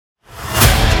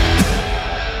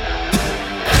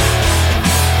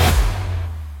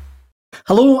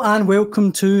Hello and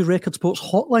welcome to Record Sports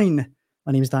Hotline.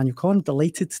 My name is Daniel Conn,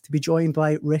 delighted to be joined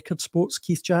by Record Sports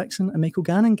Keith Jackson and Michael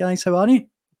Gannon. Guys, how are you?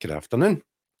 Good afternoon.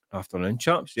 Afternoon,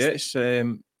 chaps. Yeah, it's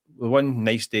the one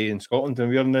nice day in Scotland and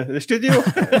we're in the studio.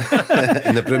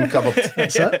 In the broom cupboard.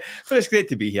 That's it. But it's great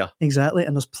to be here. Exactly,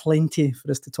 and there's plenty for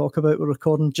us to talk about. We're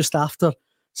recording just after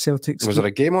Celtic's... Was there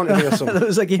a game on today or something? There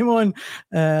was a game on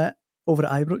over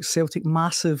at Ibrox. Celtic,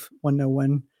 massive 1-0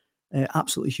 win.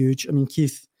 Absolutely huge. I mean,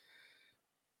 Keith,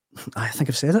 I think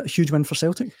I've said it, a huge win for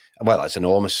Celtic. Well, it's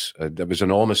enormous. It was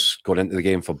enormous going into the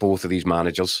game for both of these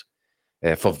managers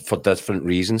for different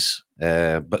reasons,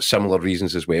 but similar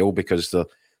reasons as well, because they're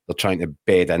trying to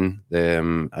bed in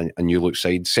a new look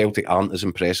side. Celtic aren't as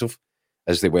impressive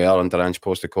as they were under Ange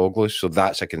Postecoglou, so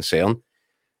that's a concern.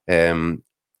 And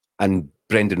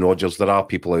Brendan Rodgers, there are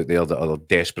people out there that are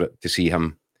desperate to see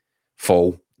him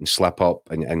fall and slip up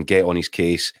and get on his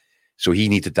case. So he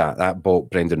needed that. That bought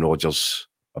Brendan Rodgers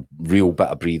a real bit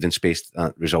of breathing space,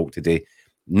 that result today.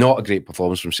 Not a great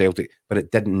performance from Celtic, but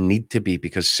it didn't need to be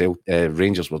because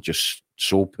Rangers were just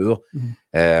so poor.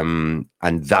 Mm-hmm.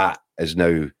 And that is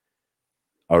now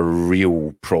a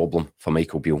real problem for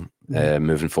Michael Beale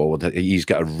moving forward. He's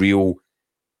got a real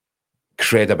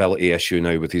credibility issue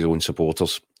now with his own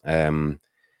supporters. And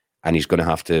he's going to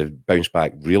have to bounce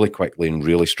back really quickly and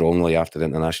really strongly after the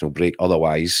international break.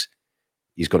 Otherwise,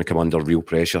 he's going to come under real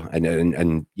pressure,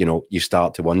 and you know, you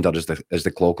start to wonder, is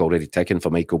the clock already ticking for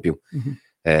Michael Beale?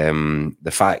 Mm-hmm.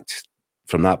 The fact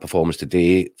from that performance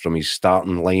today, from his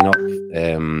starting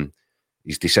lineup,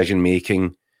 his decision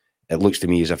making, it looks to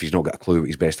me as if he's not got a clue what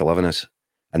his best 11 is,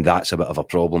 and that's a bit of a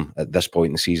problem at this point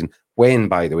in the season. When,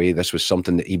 by the way, this was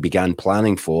something that he began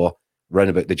planning for round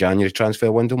about the January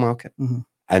transfer window market,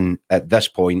 and at this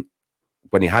point,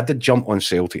 when he had to jump on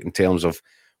Celtic in terms of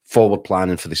forward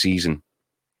planning for the season,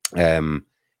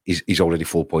 he's already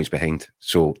 4 points behind.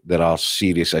 So there are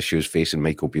serious issues facing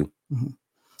Michael Beale. Mm-hmm.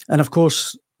 And of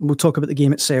course, we'll talk about the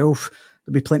game itself.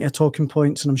 There'll be plenty of talking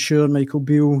points, and I'm sure Michael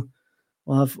Beale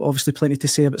will have obviously plenty to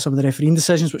say about some of the refereeing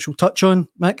decisions, which we'll touch on,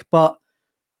 Mick. But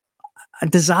a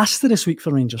disastrous week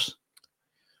for Rangers.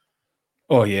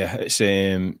 Oh yeah, it's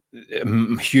a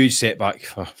huge setback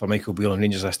for Michael Beale and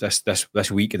Rangers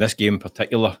this week, and this game in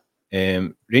particular.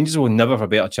 Rangers will never have a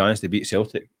better chance to beat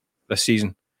Celtic this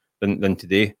season than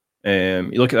today.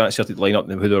 You look at that Celtic lineup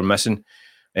and who they were missing.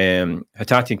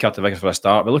 Hatate and Carter-Vickers for a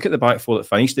start, but look at the back four that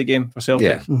finished the game for Celtic.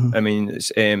 Yeah. Mm-hmm. I mean,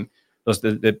 it's there's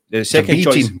the second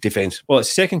choice defence. Well,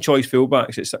 it's second choice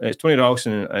fullbacks. It's Tony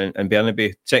Ralston and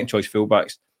Bernabe, second choice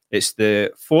fullbacks. It's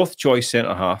the fourth choice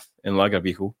centre half in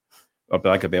Lagerbielke or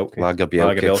Lagerbielke.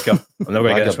 I'm never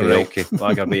going to get this one right.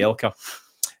 Lagerbielke.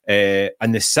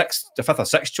 And the fifth or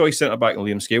sixth choice centre back,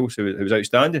 Liam Scales, who was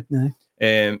outstanding.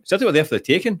 Celtic were there for the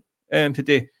taking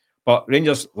today, but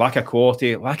Rangers lack of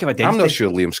quality, lack of identity. I'm not sure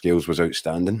Liam Scales was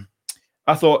outstanding.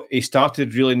 I thought he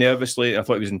started really nervously. I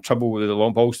thought he was in trouble with the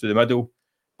long balls to the middle,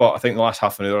 but I think the last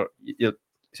half an hour,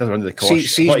 under the cosh.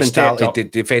 Siege mentality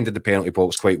defended the penalty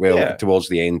box quite well towards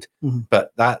the end,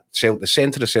 but the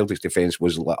centre of Celtic's defence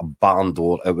was like a barn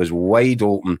door. It was wide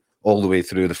open all the way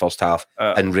through the first half,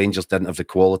 and Rangers didn't have the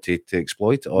quality to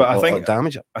exploit or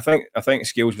damage it. I think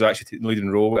Scales was actually the leading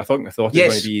role. I thought it was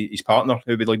going to be his partner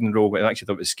who would be leading the role, but I actually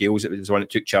thought it was Scales that was the one that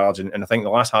took charge. And I think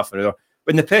the last half an hour,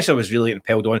 when the pressure was really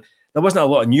impelled on, there wasn't a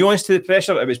lot of nuance to the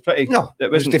pressure. It was pretty... No,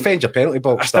 it was defend your penalty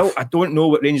box I don't know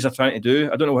what Rangers are trying to do.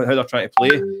 I don't know how they're trying to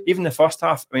play. Even the first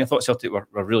half, I mean, I thought Celtic were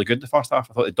really good the first half.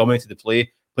 I thought they dominated the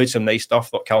play, played some nice stuff.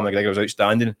 Thought Callum McGregor was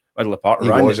outstanding. Middle of the park. He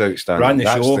was outstanding. Ran the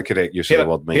That's show. The correct use of the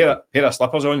word, mate. Pair of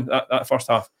slippers on that first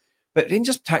half. But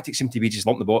Rangers' tactics seem to be just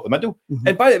lumping the ball at the middle. Mm-hmm.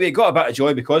 And by the way, it got a bit of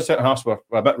joy because centre halves were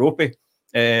a bit ropey.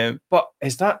 But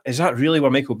is that really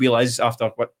where Michael Beale is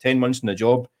after 10 months in the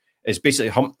job? Is basically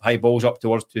hump high balls up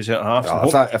towards two centre halves.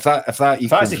 If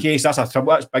that's the case,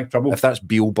 that's big trouble. If that's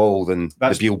Beale ball, then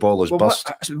the Beale ball is bust.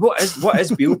 What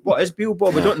is Beale? What is Beale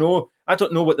ball? We don't know. I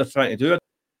don't know what they're trying to do.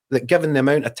 That given the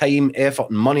amount of time,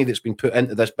 effort, and money that's been put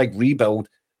into this big rebuild,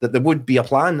 that there would be a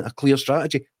plan, a clear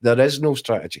strategy. There is no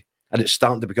strategy, and it's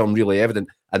starting to become really evident.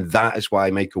 And that is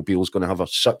why Michael Beale is going to have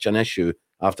such an issue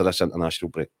after this international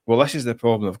break. Well, this is the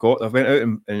problem they've got. They've went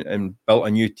out and built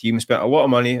a new team, spent a lot of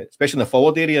money, especially in the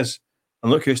forward areas.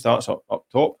 And look who starts up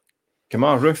top.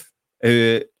 Kamar Roof,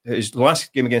 his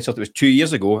last game against Celtic was 2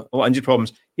 years ago. A lot of injury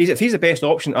problems. If he's the best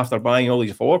option after buying all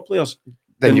these forward players,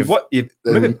 then you've made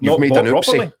an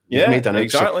oopsie. You've made an oopsie.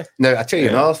 Exactly. Now, I tell you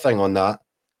another thing on that.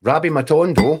 Rabbi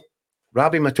Matondo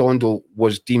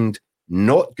was deemed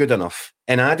not good enough,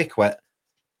 inadequate,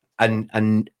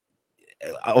 and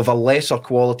of a lesser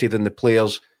quality than the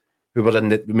players who were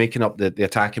making up the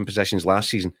attacking positions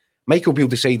last season. Michael Beale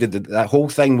decided that whole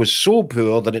thing was so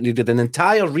poor that it needed an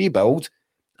entire rebuild,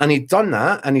 and he'd done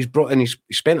that, and he's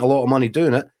spent a lot of money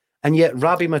doing it, and yet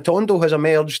Rabi Matondo has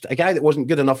emerged, a guy that wasn't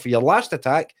good enough for your last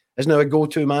attack, is now a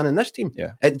go-to man in this team.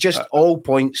 Yeah. It just all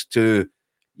points to,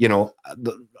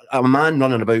 a man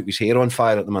running about with his hair on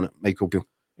fire at the minute, Michael Beale.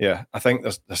 Yeah, I think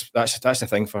that's the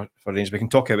thing for Rangers. We can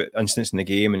talk about incidents in the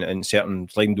game and certain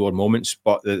sliding door moments,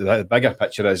 but the bigger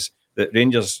picture is that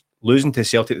Rangers losing to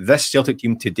Celtic, this Celtic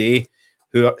team today,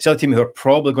 who are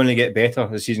probably going to get better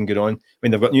as the season goes on. I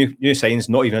mean, they've got new signs,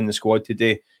 not even in the squad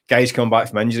today. Guys coming back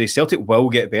from injury. Celtic will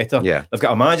get better. Yeah. They've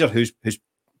got a manager who's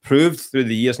proved through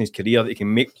the years in his career that he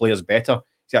can make players better.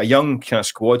 He's got a young kind of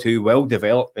squad who will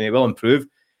develop and he will improve.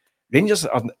 Rangers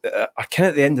are kind of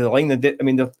at the end of the line.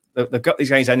 They've got these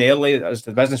guys in early as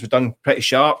the business was done pretty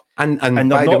sharp. And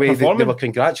by the way, they were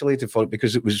congratulated for it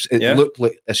because it looked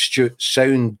like astute,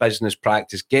 sound business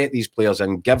practice. Get these players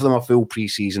in, give them a full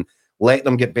pre-season, let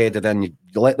them get bedded in, you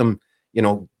let them,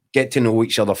 get to know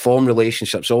each other, form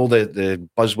relationships, all the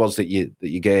buzzwords that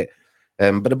you get.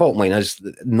 But the bottom line is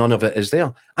none of it is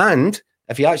there. And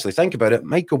if you actually think about it,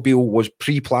 Michael Beale was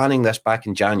pre-planning this back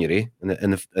in January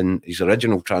in his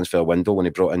original transfer window when he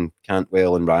brought in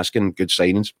Cantwell and Raskin, good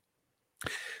signings.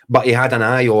 But he had an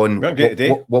eye on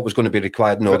what was going to be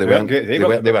required. No, they weren't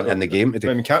in the game today.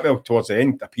 I mean, Cantwell towards the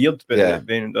end appeared,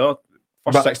 but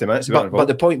first 60 minutes. But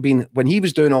the point being, when he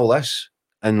was doing all this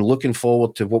and looking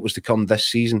forward to what was to come this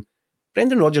season,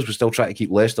 Brendan Rodgers was still trying to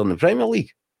keep Leicester in the Premier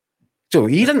League. So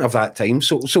he didn't have that time.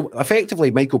 So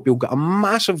effectively, Michael Beale got a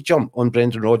massive jump on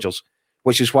Brendan Rodgers,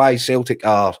 which is why Celtic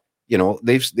are,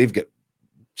 they've got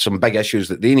some big issues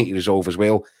that they need to resolve as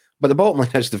well. But the bottom line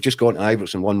is they've just gone to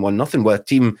Ibrox and won 1-0 with a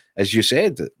team, as you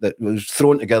said, that was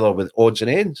thrown together with odds and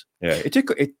ends. Yeah,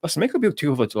 Michael Beale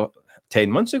took over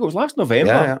 10 months ago. It was last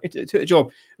November. He took the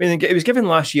job. I mean, it was given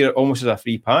last year almost as a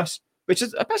free pass, which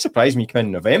is a bit surprising when you come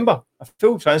in November. A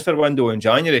full transfer window in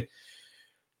January.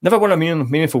 Never won a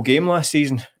meaningful game last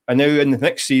season, and now in the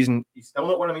next season, he's still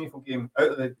not won a meaningful game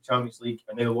out of the Champions League,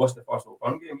 and now lost the first World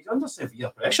Cup game. He's under severe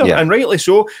pressure, and rightly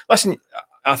so. Listen,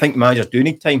 I think managers do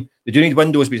need time. They do need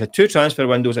windows, but it's 2 transfer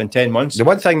windows in 10 months.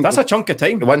 That's a chunk of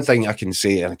time. The one thing I can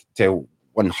say, and I can tell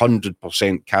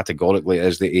 100% categorically,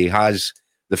 is that he has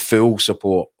the full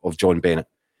support of John Bennett.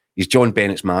 He's John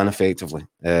Bennett's man, effectively.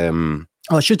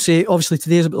 I should say, obviously,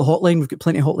 today's about the hotline. We've got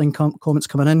plenty of hotline comments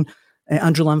coming in.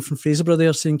 Andrew Lamb from Fraserburgh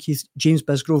there saying Keith James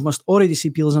Bisgrove must already see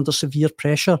Beale is under severe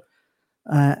pressure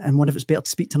and wonder if it's better to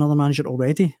speak to another manager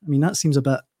already. I mean, that seems a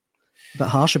bit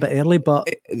harsh, a bit early, but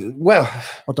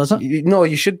or does it? No,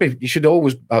 you should be. You should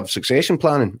always have succession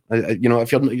planning.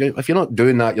 If you're not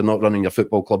doing that, you're not running your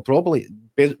football club properly.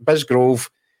 Bisgrove,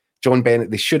 John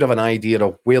Bennett, they should have an idea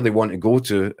of where they want to go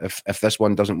to if this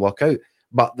one doesn't work out.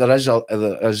 But there is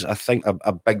I think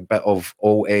a big bit of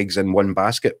all eggs in one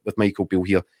basket with Michael Beale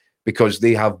here, because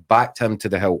they have backed him to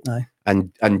the hilt. Aye.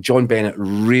 And John Bennett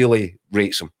really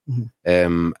rates him.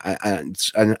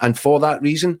 And for that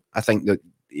reason, I think that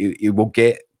he will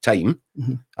get time.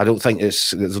 I don't think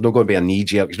there's not going to be a knee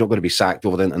jerk. He's not going to be sacked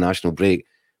over the international break,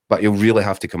 but he'll really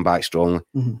have to come back strongly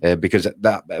because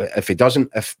if he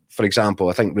doesn't, for example,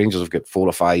 I think Rangers have got 4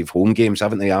 or 5 home games,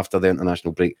 haven't they, after the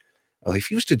international break? Well, if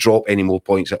he was to drop any more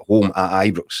points at home at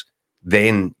Ibrox,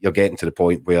 then you're getting to the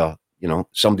point where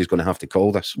somebody's going to have to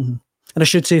call this. And I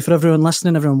should say, for everyone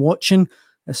listening, everyone watching,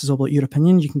 this is all about your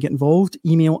opinion. You can get involved.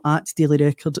 Email at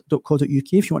dailyrecord.co.uk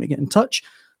if you want to get in touch.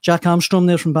 Jack Armstrong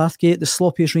there from Bathgate, the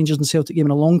sloppiest Rangers and Celtic game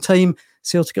in a long time.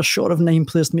 Celtic are short of 9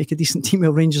 players to make a decent team,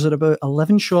 while Rangers are about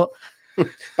 11 short.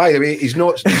 By the way, he's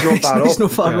not far off. He's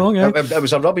not far wrong. It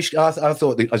was a rubbish. I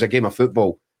thought that as a game of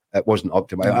football, it wasn't up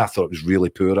to my. I thought it was really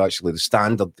poor, actually. The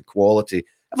standard, the quality,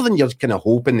 everything you're kind of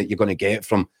hoping that you're going to get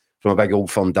from a big Old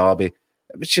Firm derby.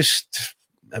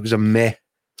 It was a meh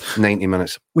 90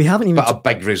 minutes. We haven't even, but a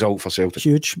big result for Celtic.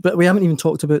 Huge. But we haven't even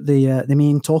talked about the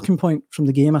main talking point from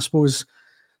the game, I suppose,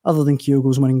 other than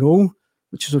Kyogo's winning goal,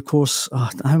 which is, of course, how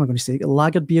am I going to say it?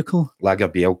 Lagerbielke.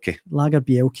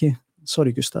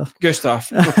 Sorry, Gustav.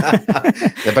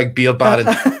 The big beer baron.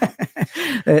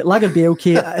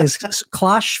 Lagerbielke is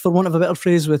clash, for want of a better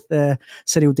phrase, with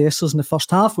Cyril Dessers in the first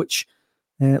half, which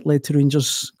led to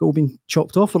Rangers' goal being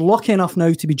chopped off. We're lucky enough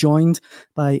now to be joined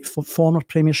by former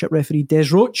Premiership referee Des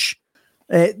Roach.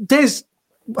 Des,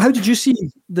 how did you see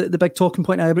the big talking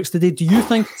point at Ibrox today? Do you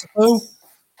think it's a foul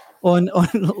on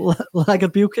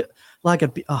Lagerbielke?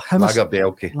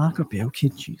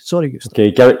 Lagerbielke. Geez. Sorry, Gustav.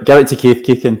 Okay, give it to Keith.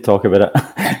 Keith can talk about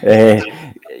it.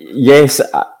 Yes,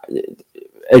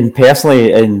 and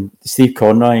personally, and Steve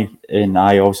Conroy and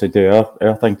I also do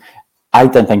our thing. I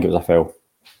didn't think it was a foul.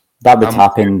 That would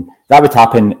happen That would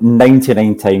happen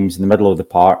 99 times in the middle of the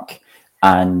park,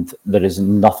 and there is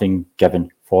nothing given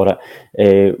for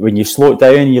it. When you slow it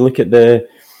down, you look at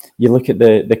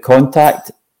the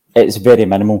contact, it's very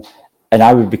minimal, and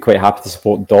I would be quite happy to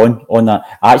support Don on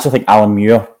that. I actually think Alan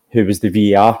Muir, who was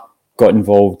the VAR, got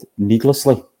involved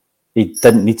needlessly. He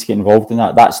didn't need to get involved in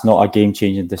that. That's not a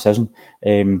game-changing decision,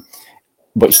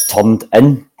 which turned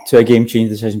into a game-changing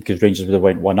decision because Rangers would have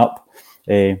went one up.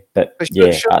 But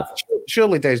yeah,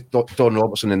 surely there's Don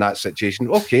Robertson in that situation.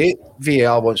 Okay,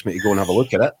 VAR wants me to go and have a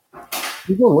look at it.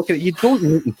 You go and look at it. You don't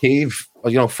need to cave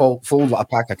or fold like a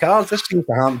pack of cards. This seems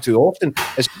to happen too often.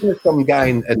 As soon as some guy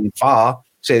in VAR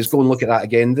says, "Go and look at that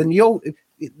again," then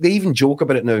they even joke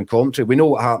about it now in commentary. We know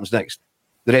what happens next.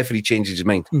 The referee changes his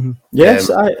mind. Mm-hmm. Yes,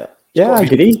 I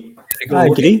agree. I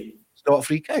agree. It's not a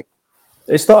free kick.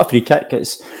 It's not a free kick.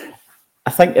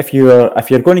 I think if you're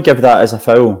going to give that as a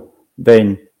foul,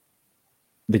 then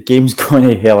the game's going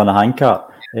to hell in a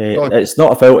handcart. It's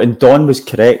not a foul, and Don was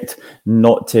correct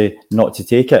not to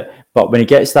take it. But when he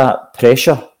gets that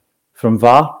pressure from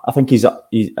VAR, I think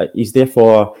he's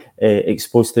therefore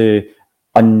exposed to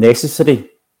unnecessary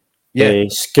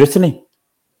scrutiny.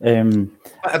 In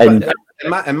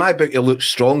my book, he'll look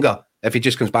stronger if he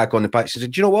just comes back on the pitch and says,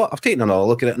 "Do you know what? I've taken another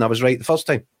look at it and I was right the first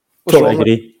time."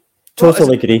 Totally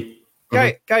agree.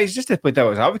 Guys, just to play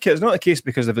devil's advocate, it's not the case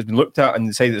because if it's been looked at and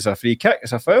decided it's a free kick,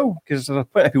 it's a foul. Because there's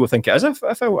plenty of people think it is a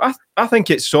foul. I think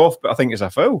it's soft, but I think it's a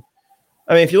foul.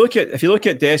 I mean, if you look at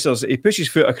Dessers, he pushes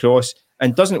his foot across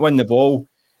and doesn't win the ball.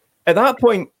 At that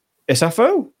point, it's a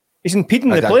foul. He's impeding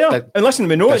the player. And listen,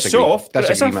 we know it's soft, but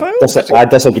it's a foul. I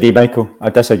disagree, Michael. I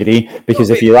disagree because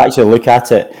if you actually look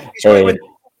at it,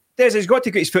 he's got to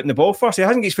get his foot in the ball first. He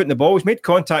hasn't got his foot in the ball. He's made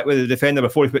contact with the defender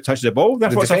before he touches the ball.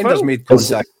 Therefore, the defender's made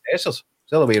contact with Dessers. It's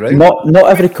the other way around. Not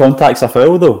every contact's a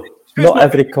foul, though. Not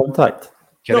every contact.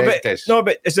 Correct. No,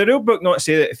 but is the rule book not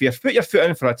say that if you put your foot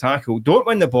in for a tackle, don't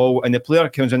win the ball, and the player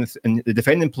comes in and the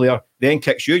defending player then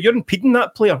kicks you, you're impeding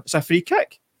that player. It's a free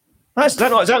kick. Is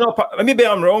that not? Maybe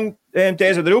I'm wrong,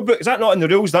 Des, of the rule book. Is that not in the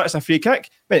rules? That's a free kick.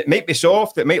 I mean, it might be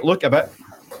soft. It might look a bit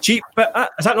cheap, but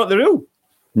is that not the rule?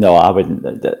 No, I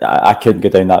wouldn't. I couldn't go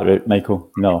down that route, Michael.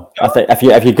 No, I think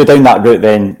if you go down that route,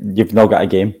 then you've not got a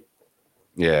game.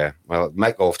 Yeah, well,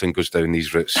 Mick often goes down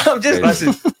these routes. I'm just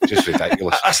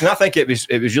ridiculous. Listen, I think it was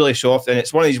really soft, and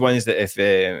it's one of these ones that if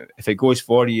it goes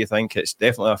for you, you think it's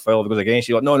definitely a foul. If it goes against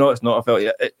you, like, no, it's not a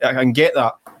foul. I can get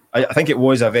that. I think it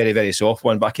was a very, very soft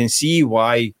one, but I can see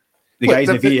why the guys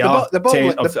in the VAR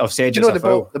have said it's a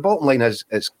foul. The bottom line is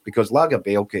it's because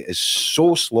Lagerbielke is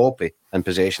so sloppy in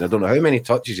possession. I don't know how many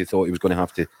touches he thought he was going to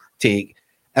have to take.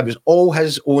 It was all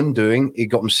his own doing. He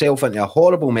got himself into a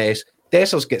horrible mess.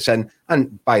 Dessers gets in,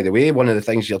 and by the way, one of the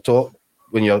things you're taught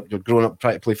when you're growing up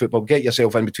trying to play football, get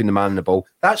yourself in between the man and the ball.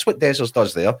 That's what Dessers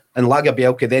does there, and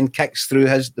Lagerbielke then kicks through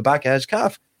the back of his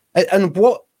calf. And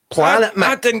what planet?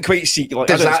 I didn't quite see.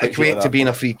 Does that equate to being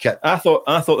a free kick? I thought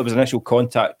there was initial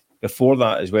contact before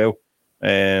that as well.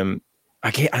 I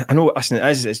know. Listen,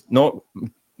 it's not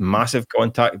massive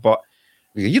contact, but.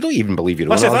 You don't even believe your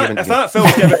own argument. If that felt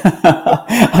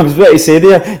I was about to say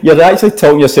there, you're actually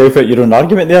talking yourself out your own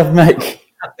argument there, Mick.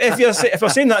 If you're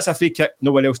saying that's a free kick,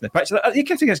 no one else in the pitch, you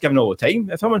can think it's given all the time.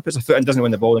 If someone puts a foot and doesn't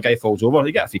win the ball and the guy falls over,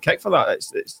 you get a free kick for that.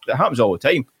 It happens all the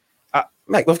time.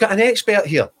 Mick, we've got an expert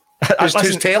here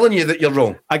who's telling you that you're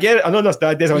wrong. I get it. I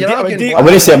understand. I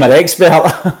wouldn't say I'm an expert.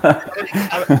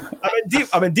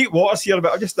 I'm in deep waters here,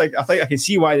 but I think I can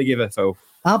see why they gave it a foul.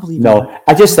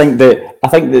 I just think that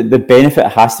the benefit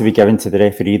has to be given to the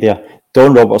referee there.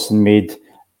 Don Robertson made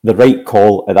the right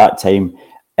call at that time,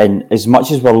 and as much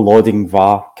as we're lauding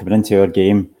VAR coming into our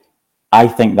game, I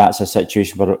think that's a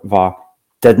situation where VAR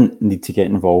didn't need to get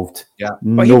involved. Yeah,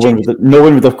 no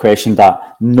one would have questioned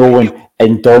that. No one,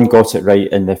 and Don got it right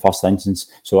in the first instance.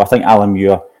 So I think Alan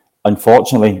Muir,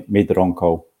 unfortunately, made the wrong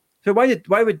call. So why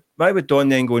would Don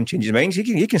then go and change his mind?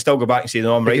 He can still go back and say,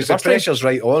 no, I'm right. Because the pressure's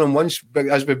right on, and once,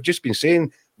 as we've just been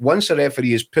saying, once a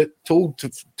referee is told to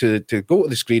go to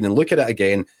the screen and look at it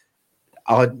again,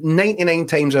 99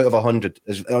 times out of 100,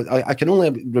 I can only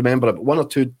remember about one or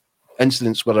two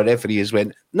incidents where a referee has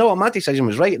went, no, my decision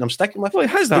was right and I'm sticking with it. Well,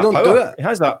 he has that power. He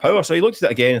has that power. So he looked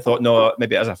at it again and thought, no,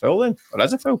 maybe it is a foul then, or it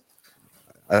is a foul.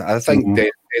 I think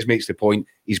Des makes the point.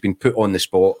 He's been put on the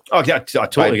spot. Oh, yeah, I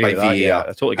totally get that. Yeah, I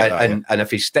totally get that. And if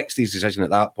he sticks to his decision at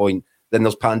that point, then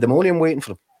there's pandemonium waiting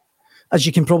for him. As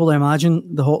you can probably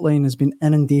imagine, the hotline has been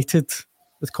inundated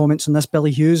with comments on this.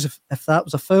 Billy Hughes, if that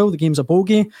was a foul, the game's a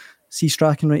bogey. C.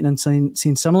 Strachan writing in saying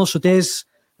similar. So, Des,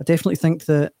 I definitely think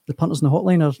that the punters in the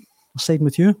hotline are siding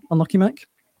with you. Unlucky, Mick.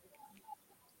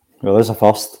 Well, there's a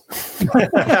first.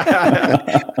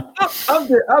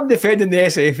 I'm defending the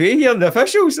SFA here and the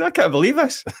officials. I can't believe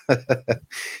this.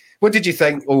 What did you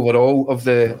think overall of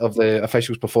the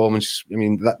officials' performance? I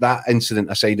mean, that incident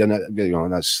aside, and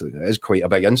it is quite a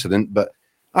big incident, but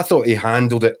I thought he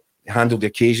handled the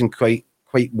occasion quite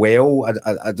well.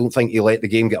 I don't think he let the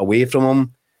game get away from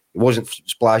him. He wasn't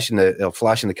flashing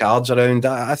the cards around.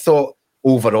 I thought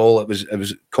overall it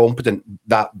was competent.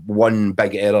 That one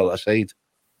big error aside.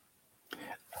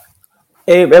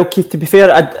 Well, Keith, to be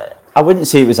fair, I wouldn't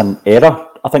say it was an error.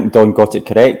 I think Don got it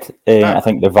correct. I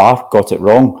think the VAR got it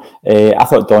wrong. I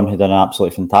thought Don had an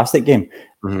absolutely fantastic game.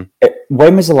 Mm-hmm.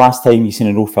 When was the last time you seen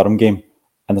an Old Firm game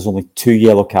and there's only 2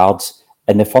 yellow cards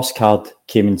and the first card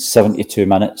came in 72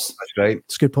 minutes? That's right.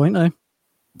 It's a good point now.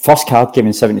 First card came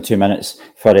in 72 minutes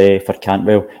for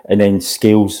Cantwell, and then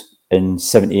Scales in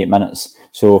 78 minutes.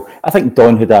 So I think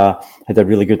Don had a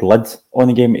really good lid on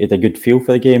the game. He had a good feel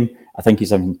for the game. I think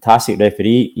he's a fantastic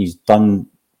referee. He's done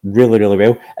really, really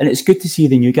well, and it's good to see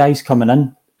the new guys coming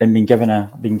in and being given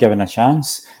a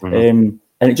chance. Mm-hmm.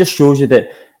 And it just shows you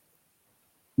that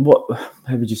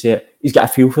how would you say it? He's got a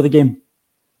feel for the game.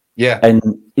 Yeah, and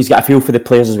he's got a feel for the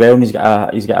players as well, and he's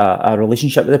got a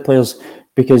relationship with the players,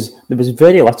 because there was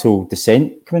very little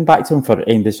dissent coming back to him for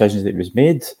any decisions that was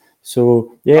made.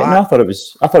 So I thought it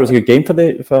was a good game for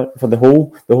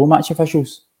the whole match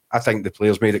officials. I think the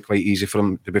players made it quite easy for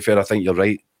him. To be fair, I think you're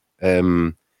right.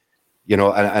 And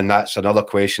that's another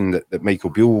question that Michael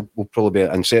Beale will probably be,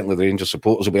 and certainly the Rangers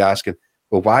supporters will be asking,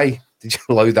 well, why did you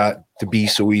allow that to be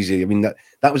so easy? I mean,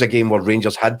 that was a game where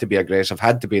Rangers had to be aggressive,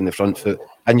 had to be in the front foot.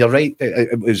 And you're right,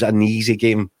 it was an easy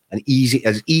game, as easy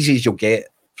as you'll get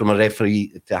from a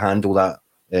referee to handle that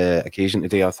occasion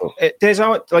today, I thought. Des,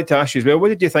 I'd like to ask you as well, what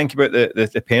did you think about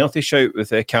the penalty shout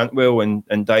with Cantwell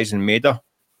and Dyson Maida?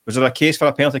 Was there a case for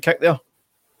a penalty kick there?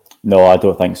 No, I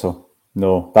don't think so.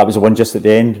 No, that was the one just at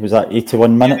the end. Was that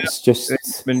 81 minutes? Yeah.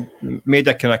 Just when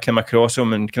Maida kind of came across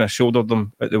him and kind of shouldered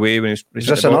them out the way when he was. Is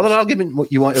this another argument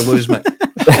you want to lose, Mick?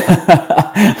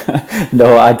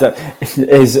 No, I don't.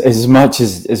 As much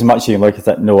as you look at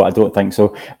it, no, I don't think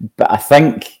so. But I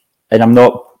think, and I'm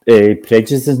not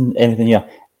prejudicing anything here,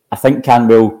 I think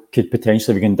Cantwell could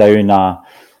potentially be going down a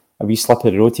wee slip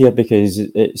of the road here, because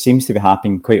it seems to be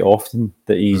happening quite often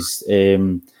that he's,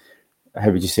 how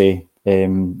would you say,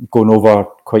 going over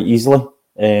quite easily.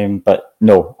 But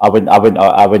no, I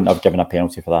wouldn't have given a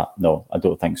penalty for that. No, I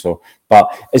don't think so.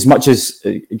 But as much as,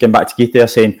 getting back to Keith there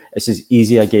saying it's as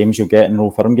easy a game as you'll get in an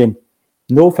Old Firm game,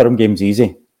 no Firm game's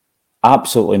easy.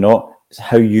 Absolutely not. It's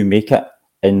how you make it,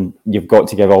 and you've got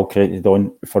to give all credit to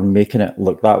Don for making it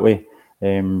look that way.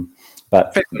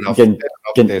 But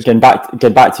getting back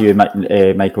to you,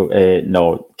 Michael.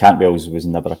 No, Cantwell's was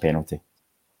never a penalty.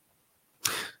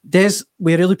 Des,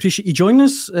 we really appreciate you joining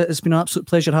us. It's been an absolute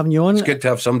pleasure having you on. It's good to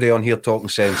have somebody on here talking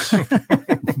sense.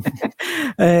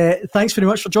 Thanks very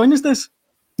much for joining us, Des.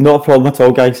 Not a problem at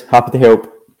all, guys. Happy to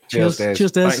help. Cheers, Des.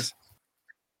 Cheers, Des. Thanks.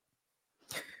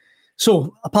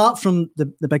 So, apart from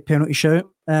the big penalty shout,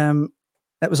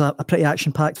 it was a pretty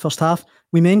action-packed first half.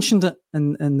 We mentioned it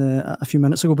in a few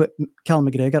minutes ago, but Callum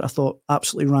McGregor, I thought,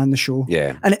 absolutely ran the show.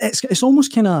 Yeah. And it's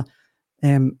almost kind of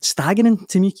staggering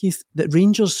to me, Keith, that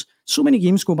Rangers, so many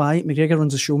games go by, McGregor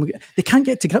runs the show. They can't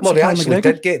get to grips with Callum McGregor. Well, they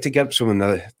actually did get to grips with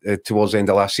him towards the end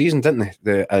of last season, didn't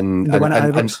they? And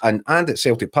at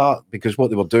Celtic Park, because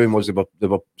what they were doing was they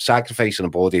were sacrificing a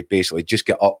body, basically. Just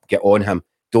get up, get on him.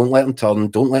 Don't let him turn.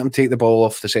 Don't let him take the ball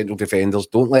off the central defenders.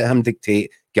 Don't let him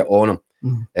dictate. Get on him.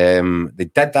 They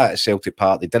did that at Celtic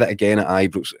Park. They did it again at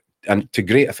Ibrox, and to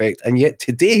great effect. And yet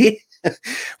today,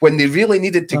 when they really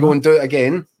needed to go and do it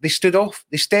again, they stood off.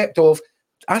 They stepped off.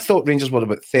 I thought Rangers were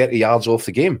about 30 yards off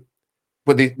the game.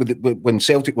 When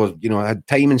Celtic was, had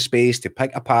time and space to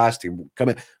pick a pass, to come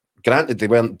in. Granted, they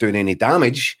weren't doing any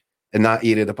damage in that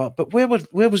area of the park, but where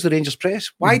was the Rangers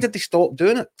press? Why did they stop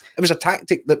doing it? It was a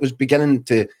tactic that was beginning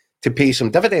to pay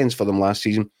some dividends for them last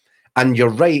season. And you're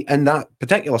right, in that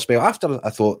particular spell, after I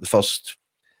thought the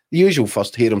usual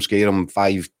first hear 'em, scare 'em,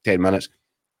 5-10 minutes,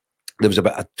 there was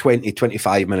about a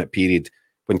 20-25 minute period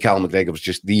when Callum McGregor was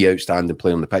just the outstanding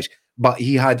player on the pitch. But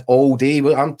he had all day,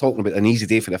 I'm talking about an easy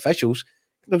day for the officials,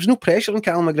 there was no pressure on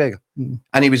Callum McGregor.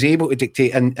 And he was able to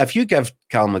dictate. And if you give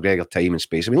Callum McGregor time and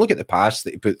space, I mean, look at the pass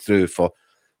that he put through for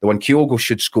the one Kyogo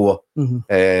should score.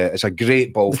 It's a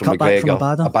great ball from McGregor.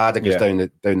 Abada goes down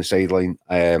the sideline.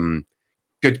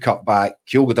 Good cut back.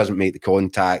 Kyogo doesn't make the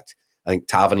contact. I think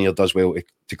Tavernier does well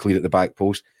to clear at the back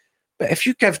post. But if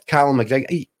you give Callum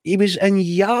McGregor, he was in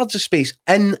yards of space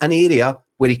in an area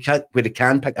where he can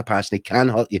pick a pass and he can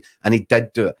hurt you, and he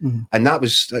did do it. And that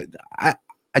was,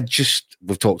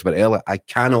 we've talked about it earlier, I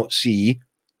cannot see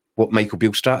what Michael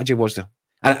Beale's strategy was there.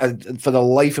 And for the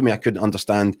life of me, I couldn't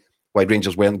understand why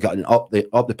Rangers weren't getting up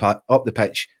the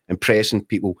pitch and pressing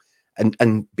people,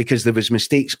 and because there was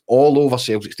mistakes all over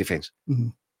Celtic's defence. Mm-hmm.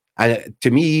 And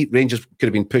to me, Rangers could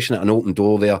have been pushing at an open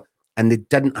door there, and they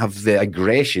didn't have the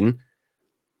aggression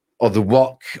or the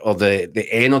work or the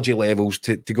energy levels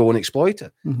to go and exploit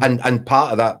it. Mm-hmm. And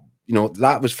part of that,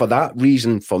 that was for that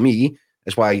reason for me,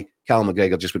 is why Callum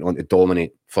McGregor just went on to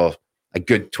dominate for a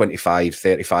good 25,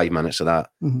 35 minutes of that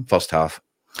first half.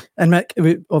 And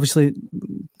Mick, obviously,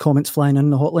 comments flying in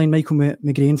the hotline. Michael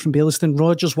McGrain from Baillieston.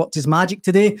 Rogers worked his magic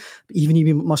today, but even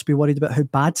he must be worried about how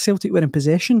bad Celtic were in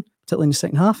possession, particularly in the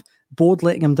second half. Board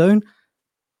letting him down.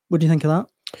 What do you think of that?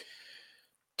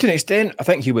 To an extent, I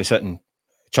think he was sitting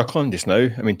chuckling just now.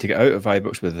 I mean, to get out of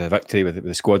Ibrox with the victory, with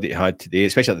the squad that he had today,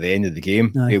 especially at the end of the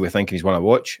game, he was thinking he's one to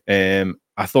watch.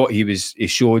 I thought he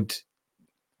showed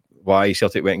why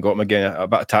Celtic went and got him again, a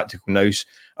bit of tactical nous.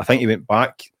 I think he went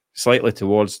back slightly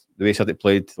towards the way Celtic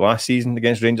played last season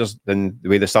against Rangers than the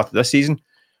way they started this season.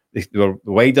 They were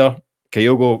wider.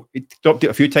 Kyogo, he dropped it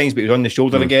a few times, but he was on the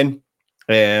shoulder again.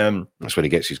 That's where he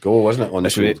gets his goal, wasn't it? On the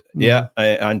shoulder. Yeah,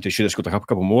 and he should have scored a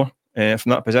couple more from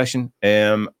that position.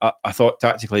 I thought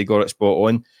tactically he got it spot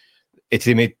on.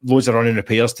 He made loads of running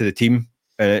repairs to the team.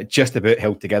 Just about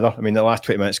held together. I mean, the last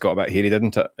 20 minutes got a bit hairy,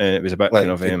 didn't it? It was a bit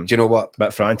do you know what? A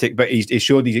bit frantic, but he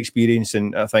showed his experience,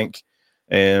 and I think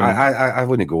I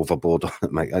wouldn't go overboard on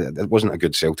it, Mike. It wasn't a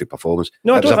good Celtic performance.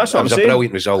 No, that's what I'm saying. A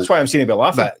brilliant result. That's why I'm saying a bit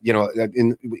laughing. But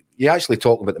you actually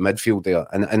talk about the midfield there,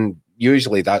 and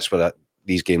usually that's where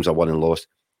these games are won and lost.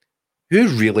 Who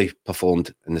really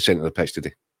performed in the centre of the pitch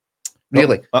today?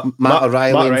 Really, Matt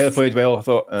O'Reilly. Matt O'Reilly played well. I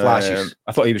thought flashes.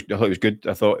 I thought he was good.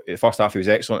 I thought the first half he was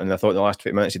excellent, and I thought in the last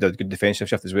 20 minutes he did a good defensive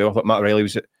shift as well. I thought Matt O'Reilly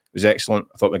was excellent.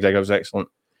 I thought McGregor was excellent.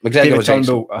 McGregor was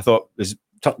excellent. I thought was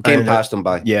game passed him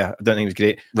by. Yeah, I don't think it was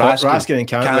great. Raskin and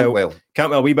Cantwell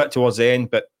a wee bit towards the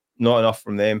end, but not enough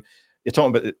from them. You're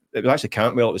talking about it was actually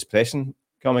Cantwell that was pressing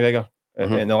Cal McGregor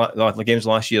in the games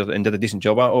last year and did a decent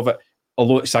job out of it.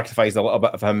 Although it sacrificed a little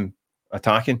bit of him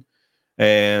attacking.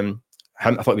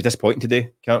 I thought he was disappointing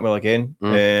today. Cantwell again.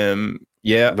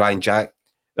 Ryan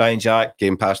Jack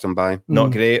game passed him by.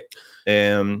 Not great.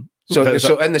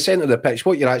 So in the centre of the pitch,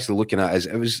 what you're actually looking at is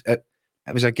it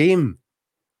was a game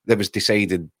that was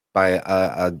decided by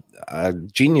a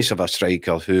genius of a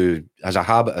striker who has a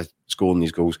habit of scoring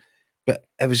these goals. But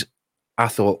it was, I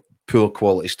thought, poor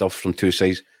quality stuff from two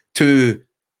sides. Two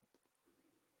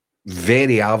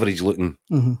very average looking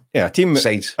a team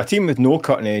sides. A team with no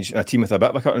cutting edge and a team with a bit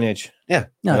of a cutting edge. Yeah.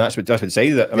 And that's what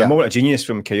decided it. I mean, a moment of genius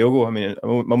from Kyogo. I mean, a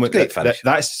moment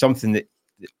that's something that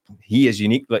he is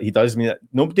unique that he does. I mean,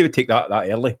 nobody would take that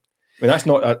early. I mean,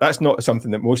 that's not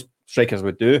something that most strikers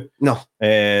would do. No.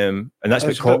 And that's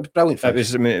what brilliant.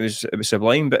 It was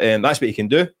sublime, but that's what he can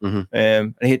do.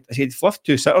 And he'd fluffed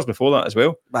two sitters before that as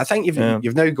well. But I think you've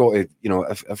now got to,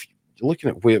 if you're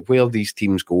looking at where these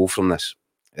teams go from this,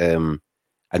 and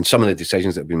some of the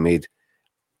decisions that have been made,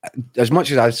 as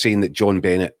much as I've seen that John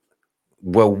Bennett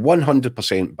will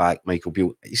 100% back Michael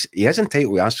Beale, he is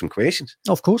entitled to ask some questions.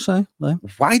 Of course, aye.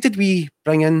 Why did we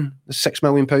bring in the £6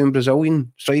 million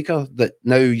Brazilian striker that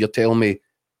now you're telling me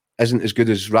isn't as good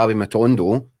as Ravi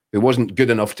Matondo, who wasn't good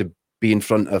enough to be in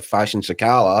front of Fashion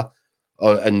Sakala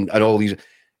and all these?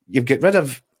 You've got rid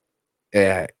of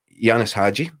Yanis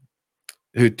Hadji,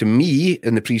 who to me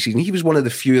in the pre-season, he was one of the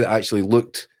few that actually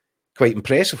looked quite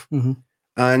impressive.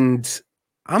 And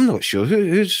I'm not sure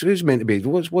who's meant to be.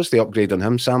 What's the upgrade on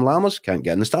him? Sam Lammers can't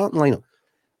get in the starting lineup.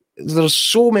 There's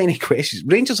so many questions.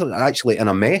 Rangers are actually in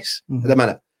a mess at the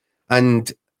minute.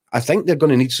 And I think they're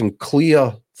going to need some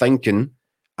clear thinking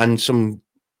and some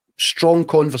strong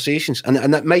conversations.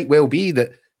 And that might well be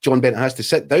that John Bennett has to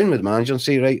sit down with the manager and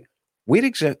say, right, where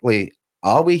exactly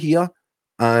are we here?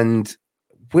 And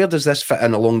where does this fit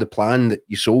in along the plan that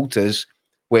you sold to us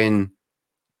when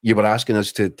you were asking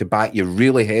us to back you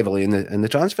really heavily in the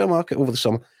transfer market over the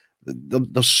summer?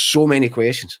 There's so many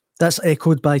questions. That's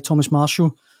echoed by Thomas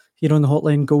Marshall here on the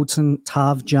hotline. Goldson,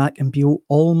 Tav, Jack and Beale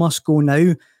all must go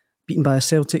now. Beaten by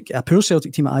a poor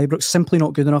Celtic team at Ibrox, simply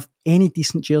not good enough. Any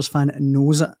decent Cheers fan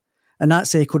knows it. And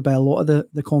that's echoed by a lot of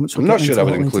the comments. I'm not sure I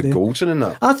would include Goldson in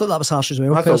that. I thought that was harsh as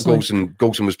well. I thought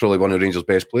Goldson was probably one of Rangers'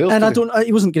 best players. And today.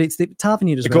 He wasn't great today.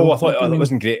 Tavernier as well. The goal, I thought it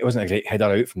wasn't great. It wasn't a great header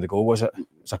out from the goal, was it? It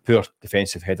was a poor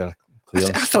defensive header. I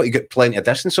thought he got plenty of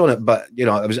distance on it, but it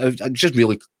was just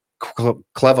really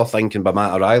clever thinking by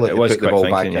Matt O'Reilly to put the ball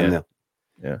back in there.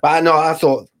 Yeah. But no, I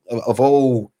thought of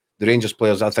all the Rangers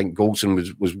players, I think Goldson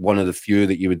was one of the few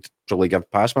that you would probably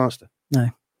give pass marks to. No.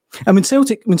 And when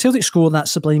Celtic scored that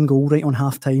sublime goal right on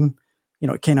half time,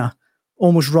 it kind of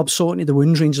almost rubbed salt into the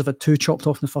wounds. Rangers have had two chopped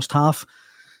off in the first half.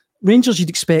 Rangers, you'd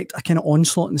expect a kind of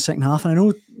onslaught in the second half. And I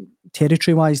know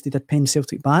territory-wise, they did pen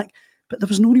Celtic back, but there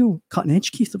was no real cutting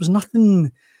edge, Keith. There was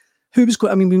nothing. Who was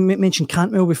going? I mean, we mentioned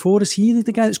Cantwell before. Is he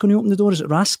the guy that's going to open the door? Is it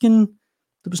Raskin?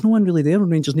 There was no one really there when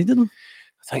Rangers needed him.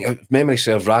 I think, if memory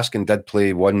serves, Raskin did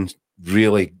play one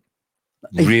really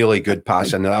good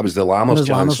pass, and that was the Lammers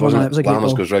chance, wasn't it?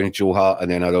 Lammers goes round Joe Hart,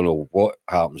 and then I don't know what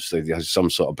happens. He has some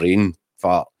sort of brain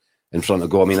fart in front of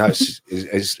goal. I mean,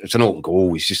 it's an open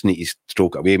goal. He's just need to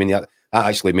stroke it away. I mean, that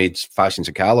actually made Fashion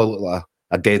Sakala look like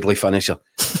a deadly finisher.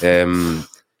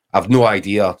 I've no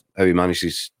idea how he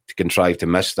manages to contrive to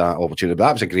miss that opportunity. But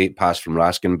that was a great pass from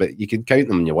Raskin, but you can count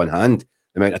them in your one hand,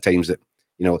 the amount of times that,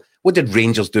 what did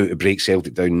Rangers do to break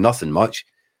Celtic down? Nothing much.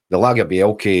 The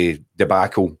Lagerbielke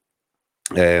debacle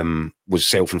was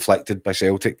self-inflicted by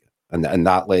Celtic, and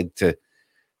that led to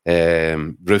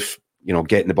Roof,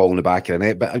 getting the ball in the back of the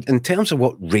net. But in terms of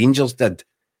what Rangers did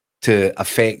to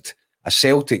affect a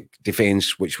Celtic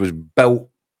defence which was built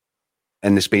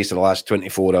in the space of the last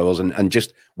 24 hours and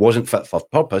just wasn't fit for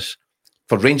purpose,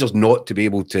 for Rangers not to be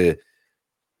able to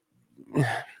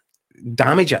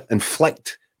damage it,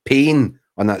 inflict pain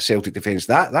on that Celtic defence,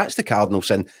 that's the cardinal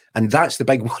sin. And that's the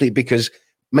big worry, because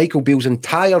Michael Beale's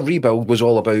entire rebuild was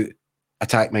all about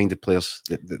attack-minded players,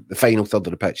 the final third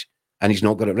of the pitch. And he's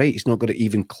not got it right. He's not got it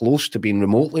even close to being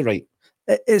remotely right.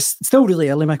 It's still really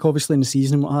early, Mick, obviously, in the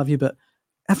season and what have you, but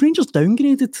have Rangers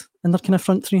downgraded in their kind of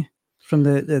front three from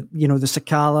the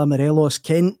Sakala, Morelos,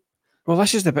 Kent? Well,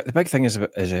 this is the big thing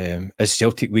is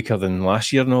Celtic weaker than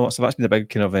last year? No, so that's been the big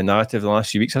kind of a narrative the last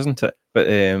few weeks, hasn't it? But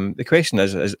the question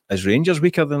is Rangers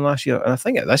weaker than last year? And I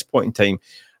think at this point in time,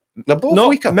 they're both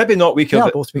weaker. Maybe not weaker. Yeah,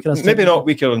 both weaker. Maybe not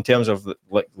weaker in terms of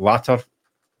like latter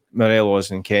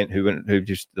Morelos and Kent, who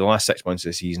just the last 6 months of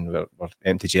the season were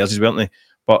empty jerseys, weren't they?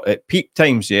 But at peak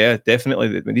times, yeah,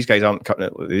 definitely. These guys aren't cutting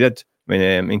it like they did.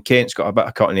 I mean, Kent's got a bit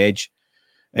of cutting edge.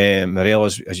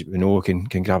 Morelos, as we know, can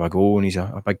grab a goal, and he's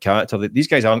a big character. These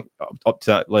guys aren't up to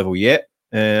that level yet,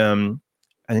 and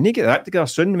they need to get that together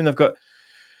soon. I mean, they've got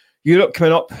Europe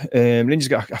coming up. Rangers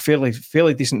got a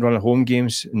fairly decent run of home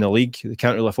games in the league. They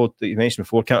can't really afford, that you mentioned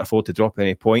before, can't afford to drop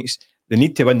any points. They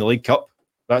need to win the League Cup.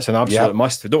 That's an absolute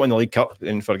must. If they don't win the League Cup,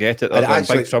 then forget it. They're in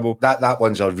big trouble. That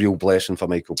one's a real blessing for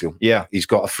Michael Beale. Yeah, he's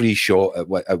got a free shot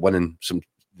at winning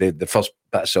the first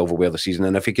bit of silverware of the season,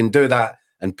 and if he can do that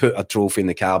and put a trophy in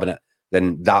the cabinet,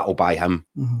 then that'll buy him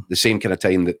the same kind of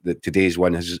time that today's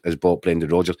win has bought Brendan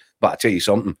Rodgers. But I tell you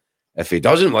something, if he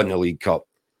doesn't win the League Cup,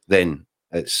 then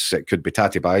it could be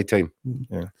tatty bye time.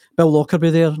 Yeah. Bill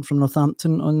Lockerby there from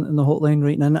Northampton on the hotline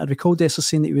right now. I recall Dessa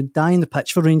saying that he would die in the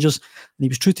pitch for Rangers, and he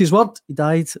was true to his word. He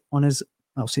died on his,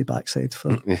 I'll say backside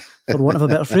for want of a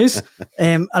better phrase.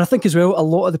 And I think as well, a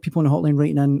lot of the people on the hotline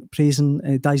writing in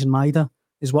praising Dyson Maeda,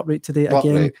 his work rate today.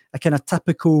 Again, a kind of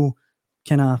typical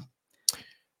kind of...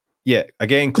 Yeah,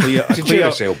 again, clear. But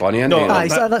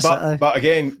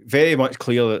again, very much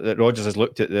clear that Rodgers has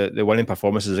looked at the winning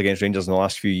performances against Rangers in the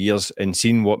last few years and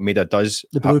seen what Maeda does.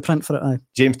 The blueprint for it, aye.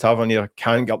 James Tavernier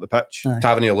can't get up the pitch. Aye.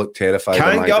 Tavernier looked terrified.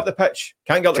 Can't get up the pitch.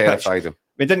 Terrified him.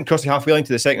 He didn't cross the halfway line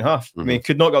to the second half. I mean, he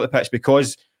could not get up the pitch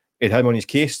because it had him on his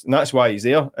case, and that's why he's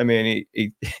there. I mean,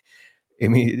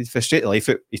 he's frustrated life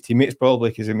at his teammates probably,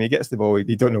 because when he gets the ball,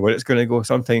 you don't know where it's going to go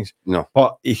sometimes. No.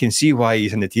 But you can see why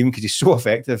he's in the team, because he's so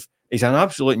effective. He's an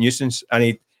absolute nuisance, and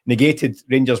he negated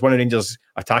one of Rangers'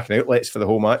 attacking outlets for the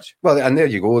whole match. Well, and there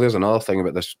you go. There's another thing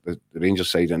about this, the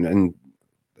Rangers side, and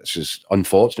this is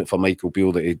unfortunate for Michael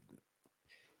Beale that he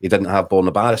didn't have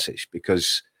Borna Barisic,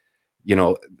 because,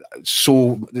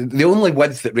 so the only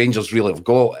width that Rangers really have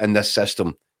got in this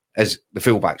system is the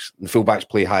fullbacks. The fullbacks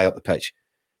play high up the pitch.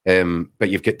 But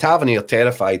you've got Tavernier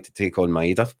terrified to take on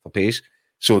Maeda for pace,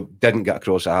 so didn't get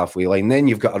across the halfway line. Then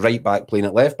you've got a right back playing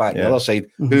at left back on the other side,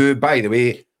 who, by the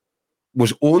way,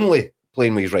 was only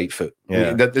playing with his right foot.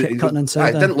 Yeah. It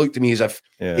didn't look to me as if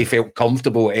he felt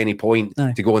comfortable at any point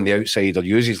to go on the outside or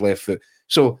use his left foot.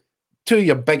 So two of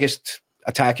your biggest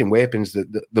attacking weapons,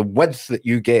 the width that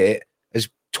you get is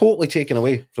totally taken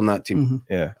away from that team.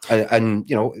 Yeah. And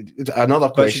another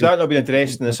question. But should that not be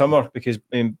addressed in the summer? Because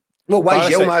well, why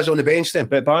is Yilmaz on the bench then?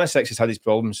 But Barisic has had his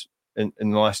problems in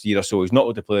the last year or so. He's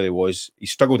not the player he was. He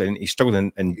struggled in. He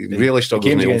really struggled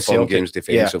in the old firm games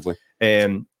defensively.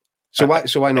 Yeah. So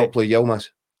why not play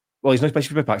Yilmaz? Well, he's not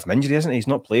back from injury, isn't he? He's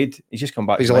not played. He's just come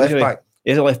back. He's from a left injury. back.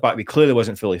 He's a left back. He clearly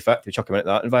wasn't fully fit to chuck him into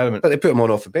that environment. But they put him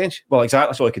on off the bench. Well,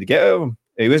 exactly. That's all I could get out of him.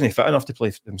 He wasn't fit enough to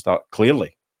play from start,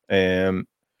 clearly,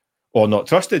 or not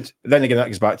trusted. Then again, that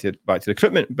goes back to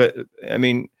recruitment. But I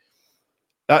mean,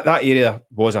 that area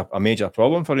was a major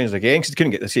problem for Rangers again,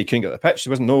 because he couldn't get the pitch.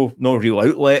 There was no real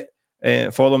outlet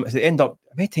for them. They end up,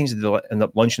 many times they end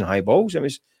up launching high balls. It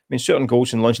mean, certain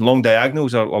goals and long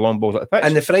diagonals are long balls at the pitch.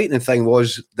 And the frightening thing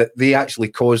was that they actually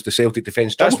caused the Celtic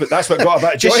defence trouble. That's what got a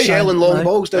bit of joy. Just shelling long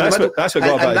balls down the middle. That's what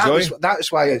got a bit of joy.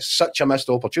 That's why it's such a missed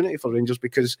opportunity for Rangers,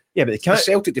 because but they can't. The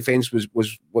Celtic defence was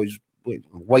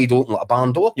wide open like a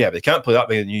barn door. Yeah, but they can't play that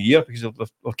by the new year because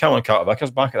they've Cameron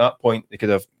Carter-Vickers back at that point. They could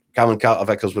have Cameron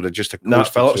Carter-Vickers would have just Nat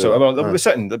Phillips. They'll be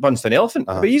sitting the Bunston Elephant.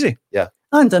 It'll be easy. Yeah.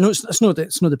 And I know it's not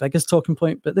the biggest talking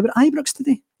point, but they were at Ibrox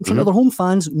today in front of their home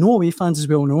fans, no away fans, as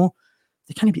we all know.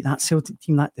 They can't beat that Celtic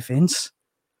team, that defence.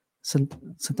 It's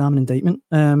a damning indictment.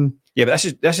 Yeah, but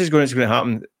this is going to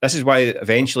happen. This is why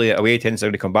eventually away tends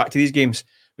to come back to these games.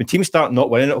 When teams start not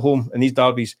winning at home in these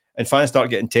derbies and fans start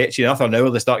getting tetchy, and after an hour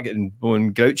they start getting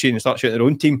grouchy and start shouting their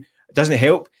own team, it doesn't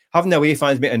help. Having the away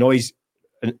fans make a noise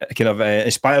kind of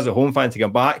inspires the home fan to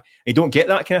come back. And you don't get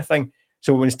that kind of thing.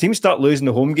 So when teams start losing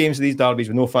the home games of these derbies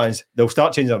with no fans, they'll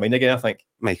start changing their mind again, I think.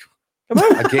 Michael, come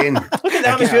on. Again. Look at the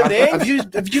atmosphere at the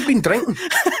end. Have you been drinking?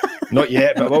 Not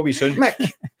yet, but will be soon.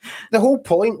 Mick, the whole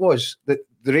point was that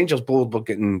the Rangers board were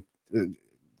getting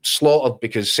slaughtered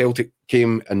because Celtic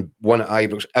came and won at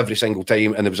Ibrox every single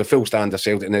time, and there was a full stand of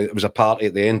Celtic, and it was a party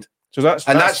at the end. So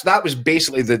that was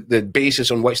basically the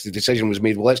basis on which the decision was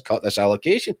made. Well, let's cut this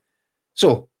allocation.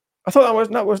 So I thought that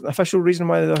wasn't the official reason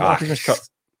why the allocation was cut.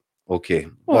 Okay.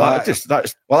 Well,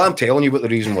 I'm telling you what the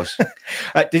reason was.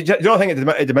 Do you not think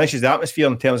it diminishes the atmosphere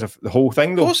in terms of the whole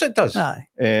thing, though? Of course it does.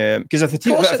 Because if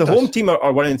the home team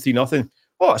are winning 3-0,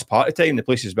 it's party time, the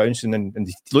place is bouncing and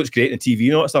it looks great on TV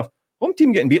and all that stuff. Home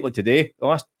team getting beat like today, the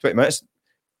last 20 minutes,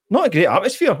 not a great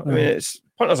atmosphere. I mean,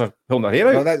 punters are pulling their hair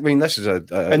out. Well, this is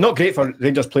and not great for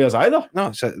Rangers players either. No,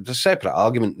 it's a separate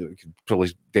argument that we could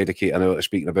probably dedicate an hour to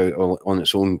speaking about on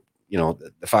its own. You know,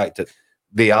 the fact that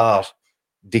they are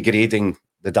degrading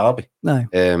the derby. No.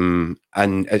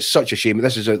 And it's such a shame.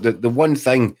 This is the one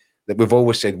thing that we've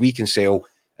always said we can sell.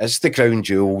 It's the crown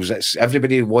jewels. It's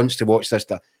everybody wants to watch this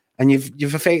stuff. And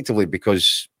you've effectively,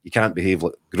 because you can't behave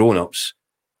like grown-ups,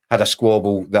 had a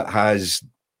squabble that has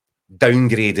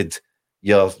downgraded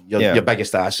your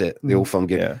biggest asset, the Old Firm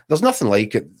game. Yeah. There's nothing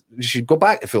like it. You should go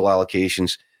back to full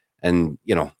allocations, and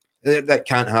that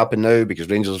can't happen now because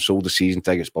Rangers have sold the season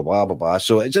tickets, blah blah blah blah.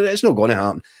 So it's not going to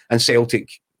happen, and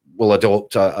Celtic will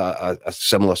adopt a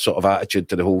similar sort of attitude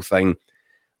to the whole thing.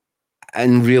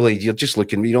 And really, you're just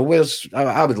looking.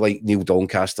 I would like Neil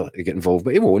Doncaster to get involved,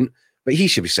 but he won't. But he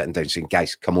should be sitting down saying,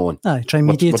 guys, come on. Try and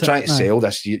mediate. We're trying to sell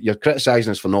this. You're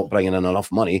criticising us for not bringing in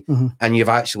enough money, and you've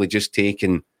actually just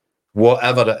taken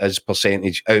whatever it is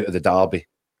percentage out of the derby,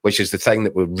 which is the thing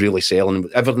that we're really selling.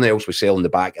 Everything else we sell in the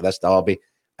back of this derby,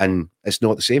 and it's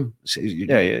not the same.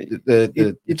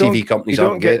 The TV companies you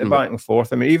don't aren't get getting the back and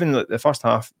forth. I mean, even the first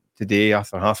half today,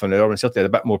 after half an hour, when Celtic had a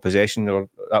bit more possession, or at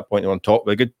that point they were on top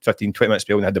with a good 15-20 minutes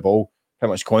spell and had the ball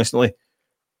pretty much constantly,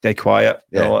 dead quiet,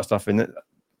 and all that stuff. And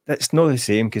it's not the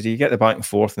same because you get the back and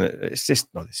forth, and it's just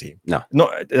not the same. No,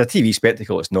 not a TV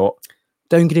spectacle. It's not.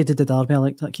 Downgraded the derby. I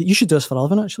like that. You should do this for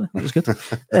Alvin, actually. That was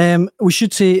good. We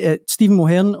should say Stephen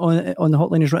O'Hearn on the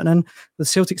hotline has written in with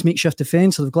Celtic's makeshift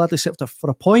defence. So they've gladly settled for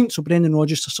a point. So Brendan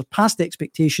Rodgers has surpassed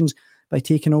expectations by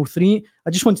taking all three. I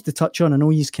just wanted to touch on, I know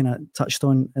he's kind of touched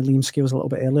on Liam Scales a little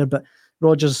bit earlier, but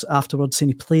Rodgers afterwards saying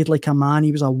he played like a man.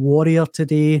 He was a warrior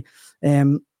today.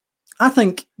 I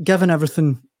think, given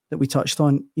everything that we touched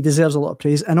on, he deserves a lot of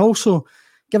praise. And also,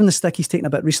 given the stick he's taken a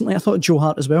bit recently, I thought Joe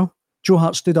Hart as well. Joe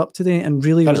Hart stood up today and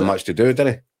really didn't much to do, did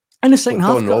he? In the second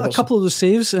half, got a couple of those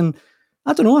saves, and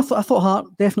I don't know. I thought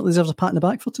Hart definitely deserves a pat in the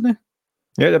back for today.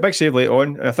 Yeah, the big save late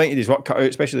on. And I think he did his work cut out,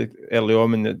 especially early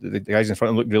on when the guys in front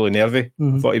of him looked really nervy.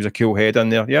 I thought he was a cool head in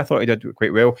there. Yeah, I thought he did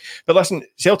quite well. But listen,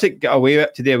 Celtic got away with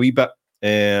it today a wee bit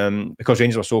because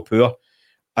Rangers were so poor.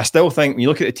 I still think when you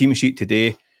look at the team sheet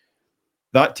today,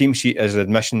 that team sheet is an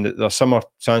admission that their summer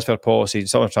transfer policy,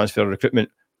 summer transfer recruitment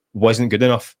wasn't good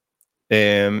enough.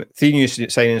 3 new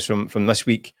signings from this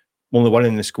week, only one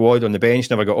in the squad on the bench,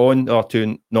 never got on, or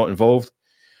 2 not involved.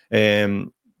 The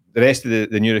rest of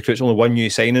the new recruits, only 1 new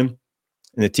signing in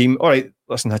the team. All right,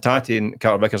 listen, Hatate and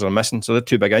Carter-Vickers are missing, so they're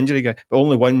 2 big injury guys, but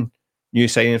only 1 new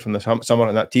signing from the summer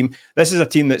in that team. This is a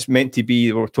team that's meant to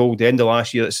be, we were told the end of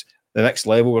last year, it's the next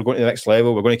level, we're going to the next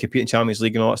level, we're going to compete in Champions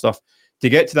League and all that stuff. To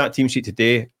get to that team sheet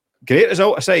today, great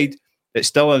result aside, it's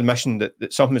still an admission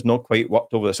that something's not quite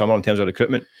worked over the summer in terms of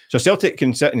recruitment. So Celtic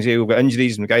can sit and say, we've got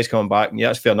injuries and the guys coming back, and yeah,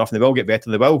 that's fair enough, and they will get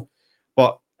better, they will.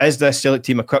 But is this Celtic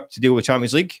team equipped to deal with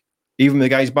Champions League, even with the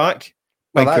guys back?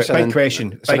 Big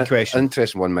question.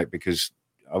 Interesting one, Mike, because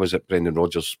I was at Brendan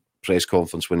Rodgers' press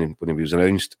conference when he was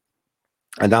announced,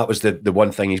 and that was the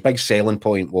one thing. His big selling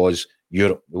point was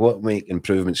Europe. We want to make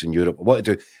improvements in Europe. We want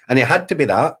to do, and it had to be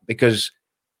that because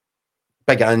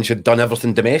Big Ange had done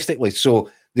everything domestically.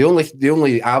 So the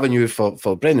only avenue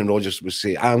for Brendan Rodgers was to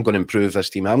say, I'm going to improve this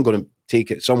team. I'm going to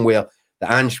take it somewhere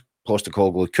that Ange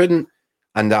Postecoglou couldn't,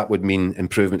 and that would mean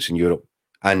improvements in Europe.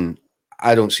 And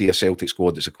I don't see a Celtic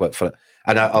squad that's equipped for it.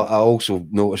 And I also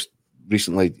noticed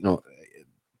recently,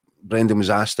 Brendan was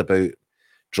asked about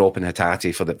dropping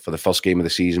Hatate for the first game of the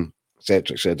season,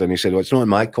 etc., etc. And he said, well, it's not in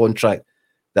my contract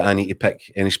that I need to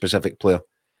pick any specific player.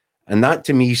 And that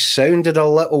to me sounded a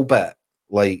little bit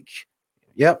like,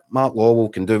 yep, Mark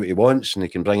Lawwell can do what he wants and he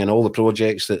can bring in all the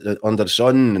projects that under the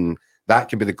sun, and that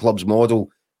can be the club's model.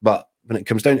 But when it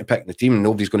comes down to picking the team,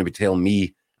 nobody's going to be telling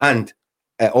me. And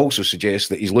it also suggests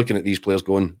that he's looking at these players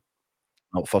going,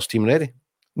 not first team ready.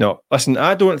 No, listen,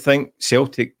 I don't think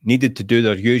Celtic needed to do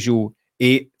their usual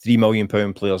 8 £3 million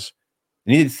players.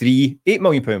 They needed 3 £8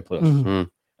 million players. Mm-hmm.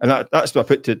 And that's what I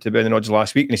put to Brendan Rodgers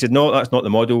last week. And he said, no, that's not the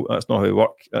model. That's not how we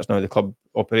work. That's not how the club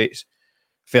operates.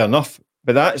 Fair enough.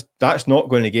 But that's not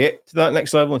going to get to that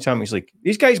next level in Champions League.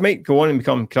 These guys might go on and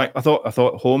become crack. I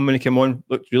thought Home, when he came on,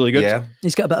 looked really good. Yeah,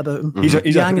 he's got a bit about him. He's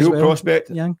a real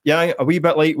prospect. Young, a wee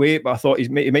bit lightweight, but I thought he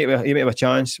might have a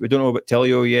chance. We don't know about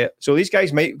Telio yet. So these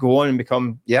guys might go on and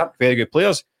become very good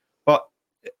players. But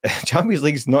Champions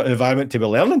League's not an environment to be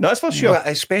learning, that's for sure. Well,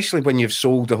 especially when you've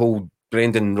sold the whole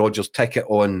Brendan Rodgers ticket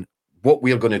on what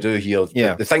we're going to do here.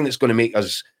 Yeah. The thing that's going to make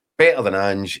us better than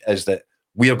Ange is that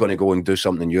we're going to go and do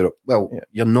something in Europe. Well,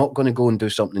 you're not going to go and do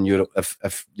something in Europe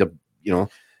if you're,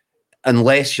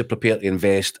 unless you're prepared to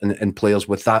invest in players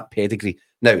with that pedigree.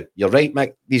 Now, you're right,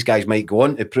 Mick, these guys might go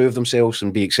on to prove themselves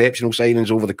and be exceptional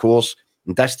signings over the course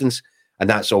and distance, and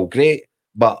that's all great.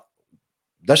 But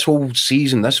this whole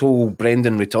season, this whole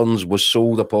Brendan returns was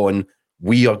sold upon,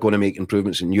 we are going to make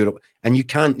improvements in Europe. And you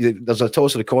can't, there's a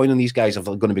toss of the coin on these guys if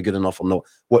they're going to be good enough or not.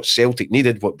 What Celtic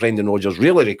needed, what Brendan Rodgers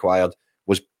really required,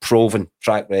 was proven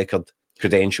track record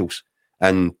credentials,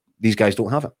 and these guys don't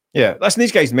have it. Yeah, listen,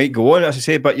 these guys might go on, as I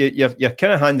say, but you're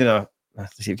kind of handing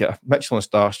you've got a Michelin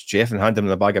star chef and hand them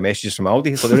a bag of messages from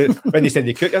Aldi so when they said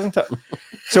they cook, isn't it?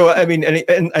 So I mean,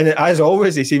 and as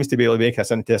always, he seems to be able to make us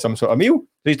into some sort of meal. So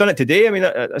he's done it today. I mean,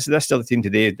 this still the team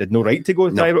today did no right to go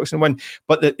to Ibrox and win,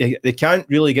 but they can't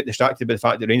really get distracted by the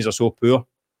fact that Rangers are so poor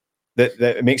that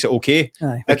it makes it okay.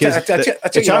 Because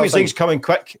the Champions League's coming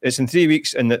quick. It's in 3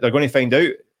 weeks, and they're going to find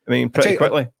out. I mean, pretty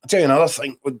quickly. I'll tell you another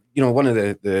thing. One of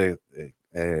the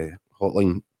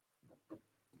hotline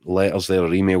letters there or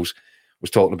emails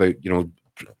was talking about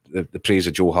the praise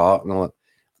of Joe Hart and all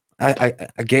that.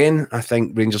 I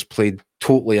think Rangers played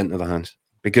totally into the hands,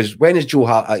 because when is Joe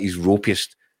Hart at his ropiest?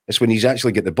 It's when he's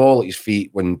actually got the ball at his feet,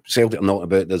 when Celtic are not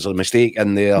about, there's a mistake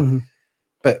in there. Mm-hmm.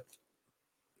 But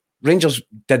Rangers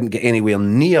didn't get anywhere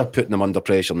near putting them under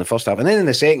pressure in the first half. And then in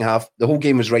the second half, the whole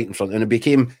game was right in front, and it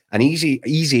became an easy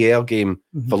air game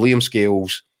for Liam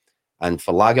Scales and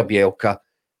for Lagerbielke,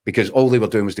 because all they were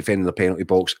doing was defending the penalty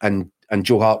box, and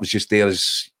Joe Hart was just there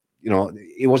as,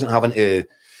 he wasn't having to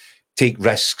take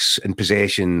risks in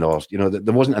possession, or,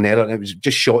 there wasn't an error. It was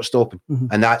just shot stopping. Mm-hmm.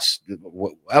 And that's,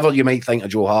 whatever you might think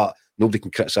of Joe Hart, nobody can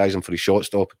criticise him for his shot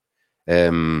stopping.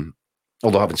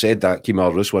 Although having said that,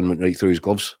 Kemar Rousseau went right through his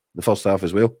gloves in the first half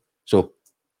as well. So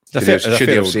should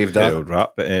have saved that.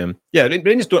 Rap, but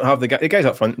Rangers don't have the guys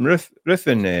up front. Ruth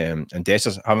and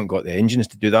Dessers haven't got the engines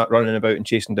to do that, running about and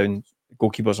chasing down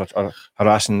goalkeepers or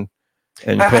harassing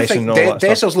and pressing. I think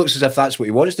Dessers looks as if that's what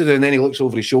he wants to do, and then he looks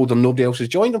over his shoulder and nobody else has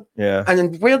joined him. Yeah. And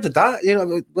then where did that?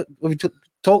 We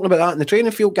talking about that in the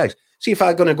training field, guys. See, if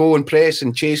I'm going to go and press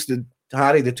and chase the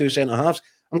two centre halves,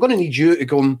 I'm going to need you to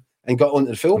go and got onto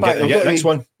the fullback. Get the next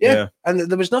one. Yeah. And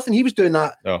there was nothing. He was doing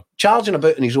that, charging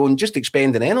about on his own, just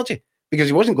expending energy, because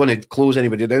he wasn't going to close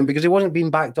anybody down, because he wasn't being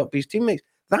backed up by his teammates.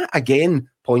 That, again,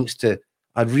 points to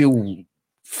a real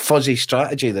fuzzy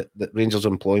strategy that Rangers are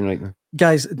employing right now.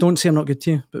 Guys, don't say I'm not good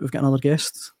to you, but we've got another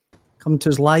guest coming to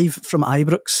us live from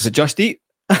Ibrox. Is it Just Eat?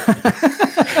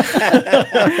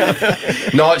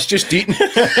 No, it's just eating.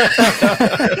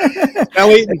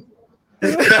 Well eating.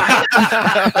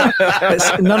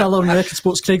 It's none other than Record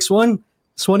Sports' Craig Swan.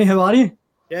 Swanee, how are you?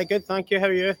 Yeah, good, thank you. How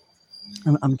are you?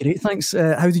 I'm great, thanks.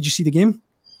 How did you see the game?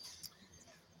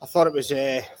 I thought it was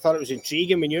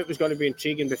intriguing. We knew it was going to be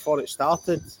intriguing before it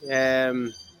started.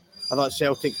 I thought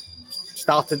Celtic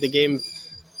started the game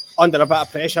under a bit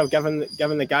of pressure, given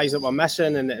the guys that were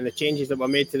missing and the changes that were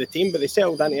made to the team, but they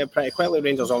settled into it pretty quickly.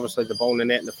 Rangers obviously had the ball in the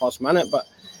net in the first minute, but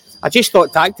I just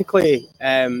thought tactically,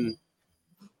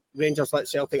 Rangers let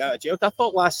Celtic out of jail. I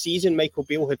thought last season Michael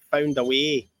Beale had found a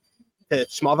way to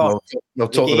smother we'll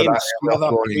talk about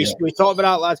that. We talked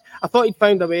about that, lads. I thought he'd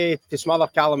found a way to smother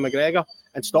Callum McGregor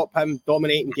and stop him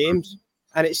dominating games.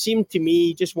 And it seemed to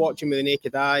me, just watching with the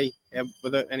naked eye,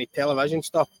 without any television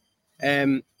stuff,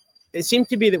 it seemed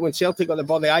to be that when Celtic got the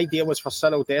ball, the idea was for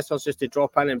Cyril Dessers just to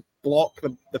drop in and block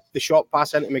the shot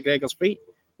pass into McGregor's feet,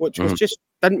 which was just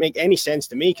didn't make any sense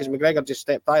to me, because McGregor just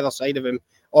stepped either side of him,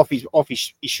 off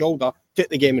his shoulder, took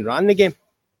the game and ran the game.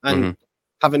 And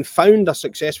having found a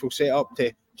successful setup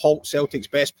to halt Celtic's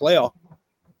best player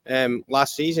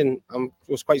last season, I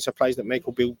was quite surprised that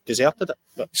Michael Beale deserted it.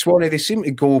 But Swanee, they seem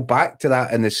to go back to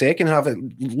that in the second half. It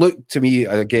looked to me,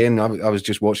 again, I was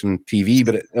just watching TV,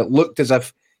 but it looked as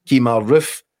if Kemar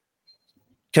Roofe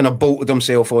kind of bolted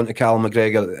himself onto Callum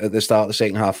McGregor at the start of the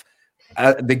second half.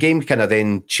 The game kind of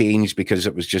then changed because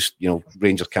it was just,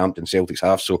 Rangers camped in Celtic's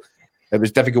half, so it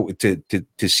was difficult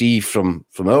to see from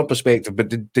our perspective.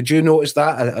 But did you notice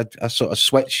that a sort of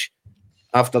switch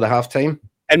after the half time?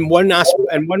 In one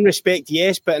respect,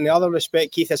 yes, but in the other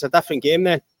respect, Keith, it's a different game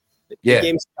then. The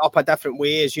game's set up a different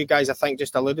way, as you guys, I think,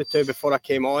 just alluded to before I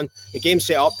came on. The game's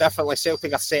set up differently.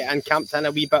 Celtic are set in, camped in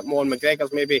a wee bit more, and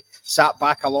McGregor's maybe sat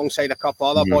back alongside a couple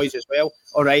of other boys as well.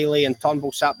 O'Reilly and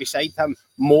Turnbull sat beside him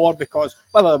more, because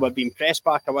whether they were being pressed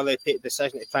back or whether they take the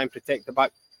decision to try and protect the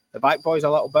back boys a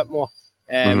little bit more.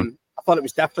 I thought it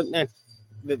was different then.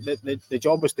 The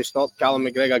job was to stop Callum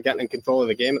McGregor getting in control of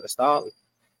the game at the start.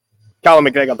 Callum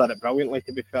McGregor did it brilliantly,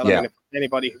 to be fair. I mean, if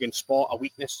anybody who can spot a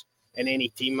weakness in any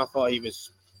team, I thought he was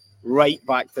right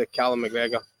back to Callum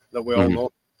McGregor that we all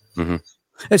know.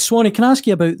 Swanee, can I ask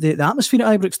you about the atmosphere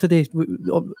at Ibrox today?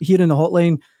 Here in the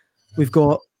hotline, we've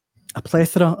got a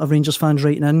plethora of Rangers fans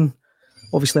writing in,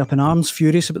 obviously up in arms,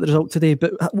 furious about the result today.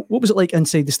 But what was it like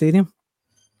inside the stadium?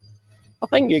 I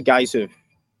think you guys have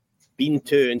been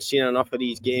to and seen enough of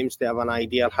these games to have an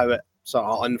idea of how it sort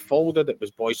of unfolded. It was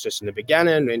boisterous in the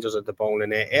beginning. Rangers had the ball in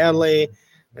the net early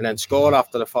and then score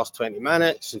after the first 20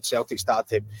 minutes, and Celtic started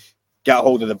to get a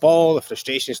hold of the ball. The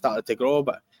frustration started to grow,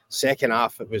 but second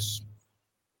half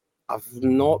I've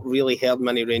not really heard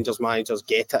many Rangers managers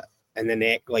get it in the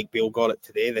neck like Beale got it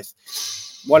today.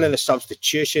 One of the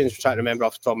substitutions, I'm trying to remember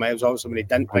off the top of my head, was obviously when he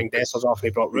didn't bring Dessers off and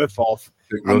he brought Roofe off.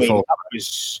 That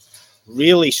was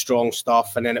really strong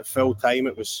stuff, and then at full time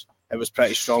it was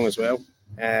pretty strong as well.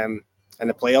 And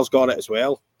the players got it as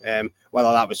well.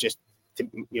 Whether that was just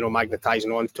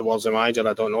magnetising on towards the manager,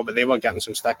 I don't know, but they were getting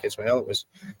some stick as well.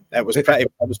 It was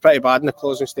pretty bad in the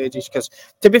closing stages, because,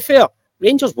 to be fair,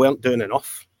 Rangers weren't doing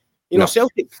enough.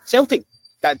 Celtic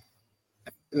did,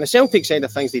 in the Celtic side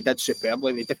of things, they did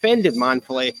superbly. They defended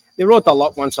manfully. They rode their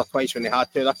luck once or twice when they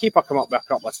had to. Their keeper came up with a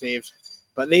couple of saves,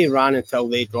 but they ran until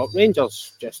they dropped.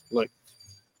 Rangers just looked,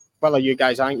 whether you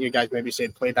guys maybe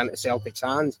said played into Celtic's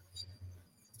hands,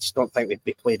 I just don't think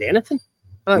they played anything.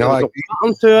 I think there was no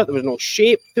pattern to it. There was no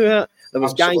shape to it. There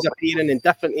was guys appearing in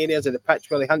different areas of the pitch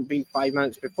where they hadn't been 5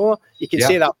 minutes before. You can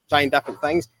say that trying different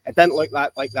things. It didn't look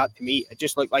like that to me. It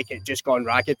just looked like it just gone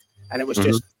ragged, and it was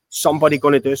just somebody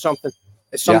going to do something.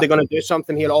 Is somebody going to do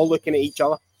something here? All looking at each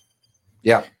other.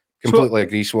 Yeah, completely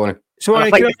agree, Swanee. So I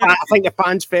think the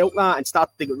fans felt that and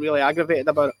started to get really aggravated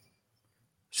about it.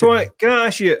 So can I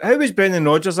ask you, how was Brendan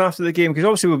Rodgers after the game? Because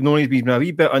obviously we've known he's been a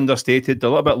wee bit understated, a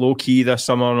little bit low key this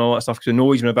summer and all that stuff, because we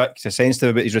know he's been a bit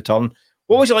sensitive about his return.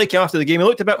 What was it like after the game? He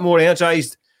looked a bit more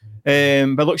energised by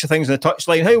looks of things on the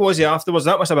touchline. How was he afterwards?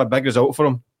 That must have been a big result for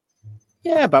him.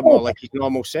 Yeah, a bit more like his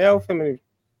normal self. I mean,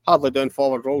 hardly doing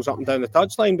forward rolls up and down the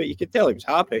touchline, but you could tell he was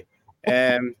happy.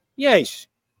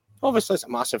 Obviously it's a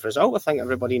massive result. I think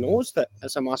everybody knows that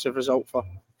it's a massive result for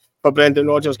Brendan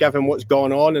Rodgers, given what's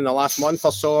gone on in the last month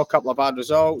or so. A couple of bad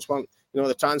results.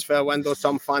 The transfer window,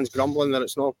 some fans grumbling that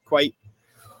it's not quite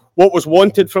what was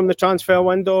wanted from the transfer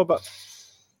window. But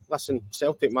listen,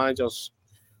 Celtic managers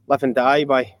live and die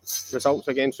by results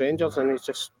against Rangers, and he's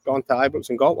just gone to Ibrox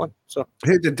and got one. So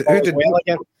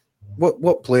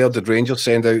what player did Rangers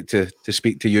send out to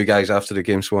speak to you guys after the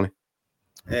game, Swanee?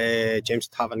 James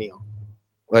Tavernier.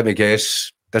 Let me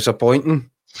guess.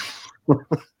 Disappointing.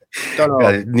 Don't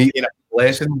know. Need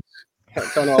lessons.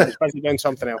 Don't know. He's busy doing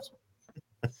something else.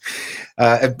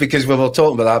 Because we were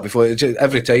talking about that before.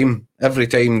 Every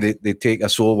time they take a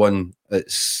solo one,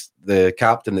 it's the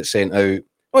captain that's sent out,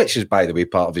 which is, by the way,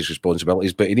 part of his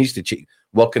responsibilities. But he needs to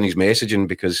work on his messaging,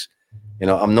 because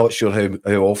I'm not sure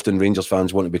how often Rangers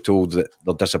fans want to be told that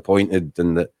they're disappointed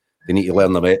and that they need to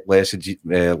learn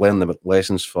the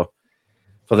lessons for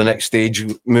the next stage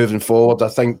moving forward. I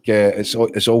think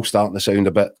it's all starting to sound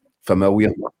a bit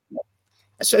familiar.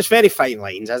 It's very fine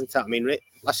lines, isn't it? I mean,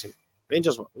 listen,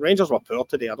 Rangers were poor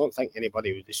today. I don't think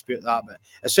anybody would dispute that. But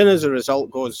as soon as the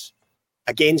result goes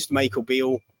against Michael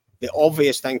Beale, the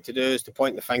obvious thing to do is to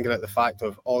point the finger at the fact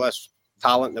of all this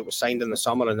talent that was signed in the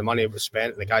summer and the money that was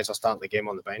spent, and the guys are starting the game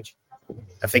on the bench.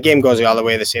 if the game goes the other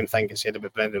way, the same thing can said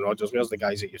about Brendan Rodgers. Where's the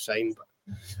guys that you signed?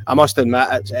 But I must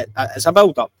admit, it's a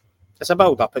build-up. It's a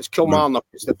build-up. It's Kilmarnock.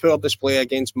 It's the poor display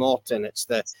against Morton. It's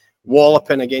the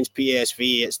walloping against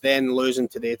PSV. It's then losing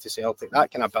today to Celtic.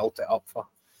 That kind of built it up for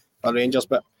Rangers.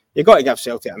 But you've got to give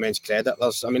Celtic immense credit.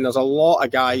 There's a lot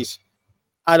of guys.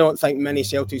 I don't think many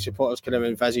Celtic supporters could have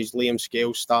envisaged Liam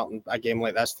Scales starting a game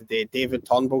like this today. David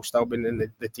Turnbull still been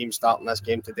in the team starting this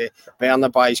game today.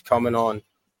 Bernabei's coming on.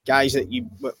 Guys that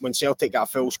when Celtic got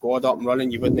a full squad up and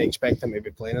running, you wouldn't expect them to be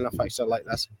playing in a fixture like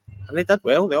this. And they did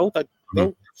well. They all did. They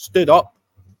all stood up.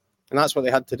 And that's what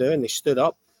they had to do, and they stood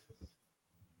up.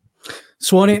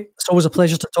 Swanee, it's always a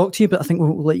pleasure to talk to you, but I think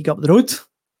we'll let you get up the road.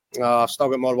 I've still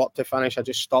got more work to finish. I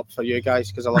just stopped for you guys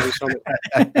because I love you so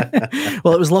much.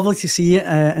 Well, it was lovely to see you,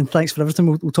 and thanks for everything.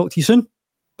 We'll talk to you soon.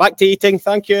 Back to eating.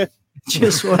 Thank you.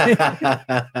 Cheers, Swanee.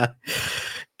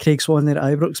 Craig Swan there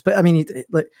at Ibrox. But I mean,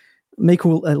 like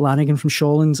Michael Lanigan from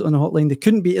Shawlands on the hotline, they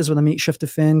couldn't beat us with a makeshift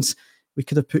defence. We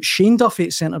could have put Shane Duffy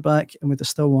at centre back and we'd have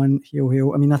still won. Hail,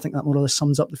 hail. I mean, I think that more or less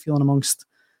sums up the feeling amongst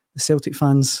the Celtic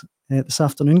fans this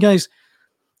afternoon, guys.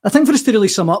 I think for us to really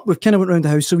sum up, we've kind of went around the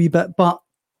house a wee bit, but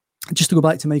just to go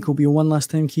back to Michael Beale one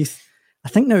last time, Keith, I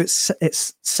think now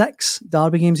it's 6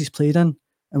 derby games he's played in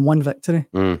and 1 victory.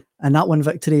 And that 1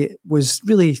 victory was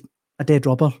really a dead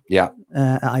rubber at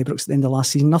Ibrox at the end of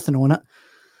last season. Nothing on it.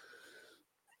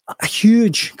 A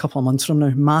huge couple of months from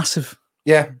now. Massive.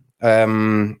 Yeah.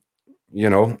 You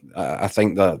know, I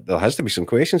think that there has to be some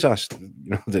questions asked.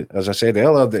 You know, as I said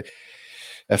earlier,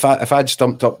 if I'd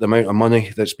stumped up the amount of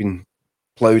money that's been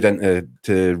ploughed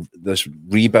into this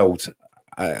rebuild,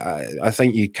 I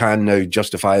think you can now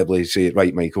justifiably say,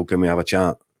 right, Michael, can we have a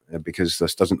chat? Because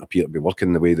this doesn't appear to be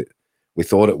working the way that we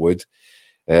thought it would.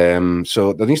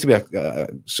 So there needs to be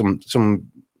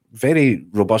some very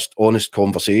robust, honest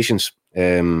conversations,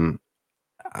 and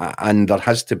there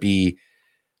has to be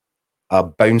a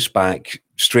bounce back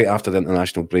straight after the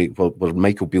international break where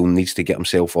Michael Beale needs to get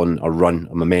himself on a run,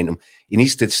 a momentum. He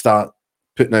needs to start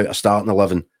putting out a starting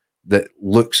 11 that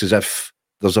looks as if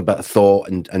there's a bit of thought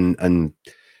and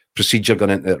procedure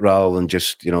going into it rather than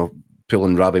just, you know,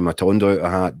 pulling Rabbi Matondo out of a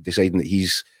hat, deciding that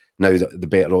he's now the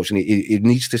better option. He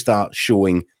needs to start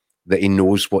showing that he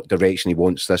knows what direction he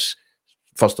wants this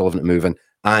first 11 to move in.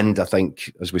 And I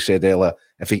think, as we said earlier,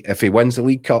 if he wins the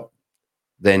League Cup,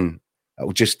 then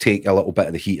it'll just take a little bit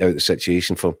of the heat out of the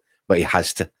situation for him, but he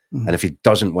has to. Mm-hmm. And if he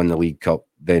doesn't win the League Cup,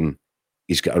 then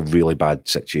he's got a really bad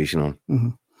situation on. Mm-hmm.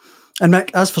 And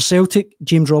Mick, as for Celtic,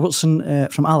 James Robertson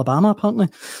from Alabama, apparently,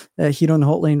 here on the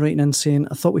hotline writing in saying,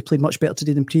 I thought we played much better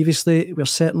today than previously. We were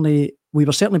certainly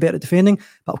better at defending,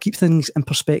 but I'll keep things in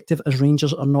perspective as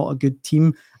Rangers are not a good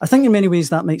team. I think in many ways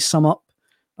that might sum up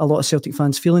a lot of Celtic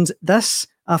fans' feelings. This,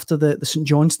 after the St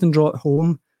Johnstone draw at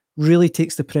home, really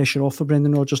takes the pressure off for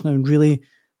Brendan Rodgers now and really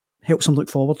helps him look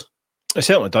forward. It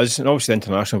certainly does, and obviously the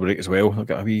international break as well. They've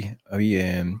got a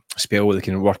wee spell where they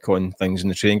can work on things in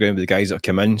the training ground with the guys that have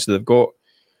come in. So they've got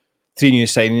 3 new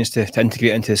signings to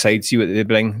integrate into the side, see what they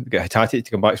bring. They've got Hatate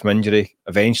to come back from injury,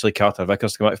 eventually Carter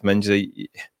Vickers to come back from injury.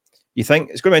 You think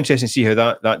it's going to be interesting to see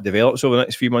how that develops over the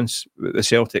next few months with the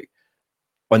Celtic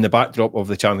on the backdrop of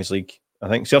the Champions League. I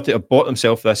think Celtic have bought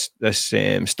themselves this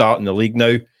start in the league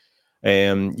now.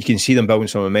 You can see them building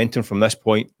some momentum from this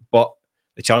point, but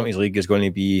the Champions League is going to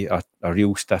be a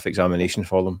real stiff examination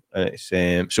for them. And it's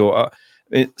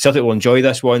Celtic will enjoy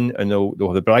this one, and they'll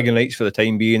have the bragging rights for the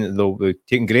time being. And they'll be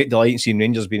taking great delight in seeing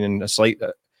Rangers being in a slight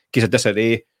case of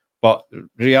disarray. But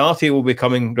reality will be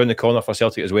coming round the corner for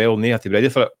Celtic as well, and they have to be ready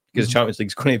for it because the Champions League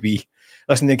is going to be.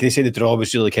 Listen, they say the draw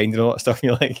was really kind and all that stuff, and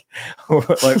you're like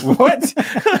what?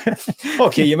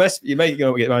 Okay, you might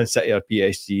get Man City or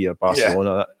PSG or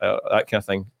Barcelona, that kind of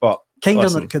thing. But kind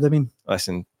of it could have been.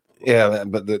 Listen. Yeah,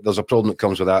 but there's a problem that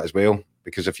comes with that as well,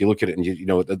 because if you look at it and you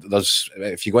know, there's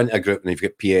if you go into a group and you've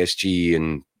got PSG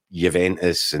and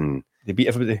Juventus and they beat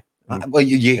everybody. Well,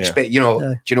 you expect, you know,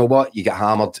 do you know what? You get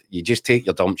hammered, you just take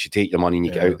your dumps, you take your money and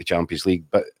you get out of the Champions League.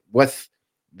 But with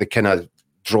the kind of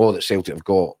draw that Celtic have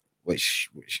got, which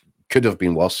could have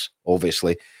been worse,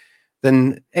 obviously,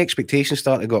 then expectations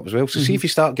start to go up as well. So see if you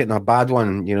start getting a bad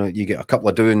one, you know, you get a couple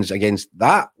of doings against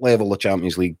that level of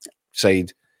Champions League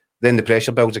side, then the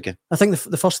pressure builds again. I think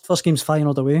the first game's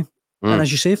Feyenoord away. And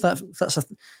as you say, if that's a 3-0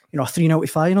 to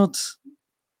Feyenoord,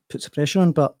 puts the pressure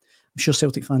on, but I'm sure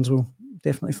Celtic fans will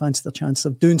definitely fancy their chance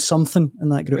of doing something in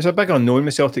that group. It's a big unknown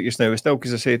with Celtic just now. It's still,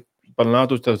 because I said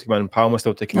Bernardo's still taking in, Palmer's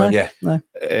still taking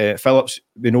in. Phillips,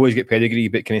 we know he's got pedigree,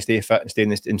 but can he stay fit and stay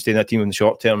in that team in the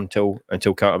short term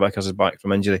until Carter Vickers is back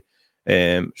from injury?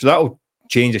 So that'll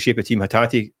change the shape of the team.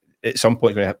 Hatate at some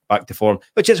point going to get back to form,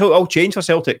 which is all change for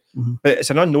Celtic. But it's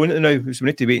an unknown now, so we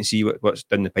need to wait and see what's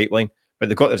down the pipeline. But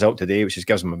they got the result today, which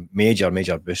gives them a major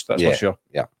boost, that's for sure.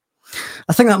 Yeah.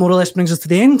 I think that more or less brings us to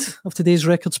the end of today's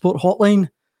Record Sport Hotline.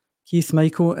 Keith,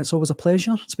 Michael, it's always a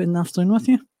pleasure spending the afternoon with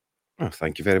you. Oh,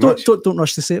 thank you very much. Don't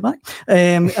rush to say it back.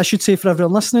 I should say for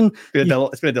everyone listening,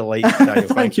 it's been a delight, Daniel.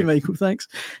 Thank you, Michael. Thanks.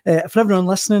 For everyone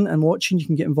listening and watching, you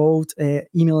can get involved.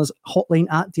 Email us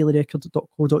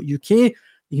hotline@dailyrecord.co.uk.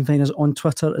 You can find us on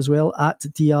Twitter as well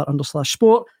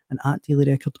 @dr_sport and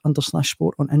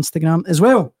 @dailyrecord_sport on Instagram as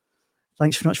well.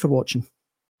 Thanks very much for watching.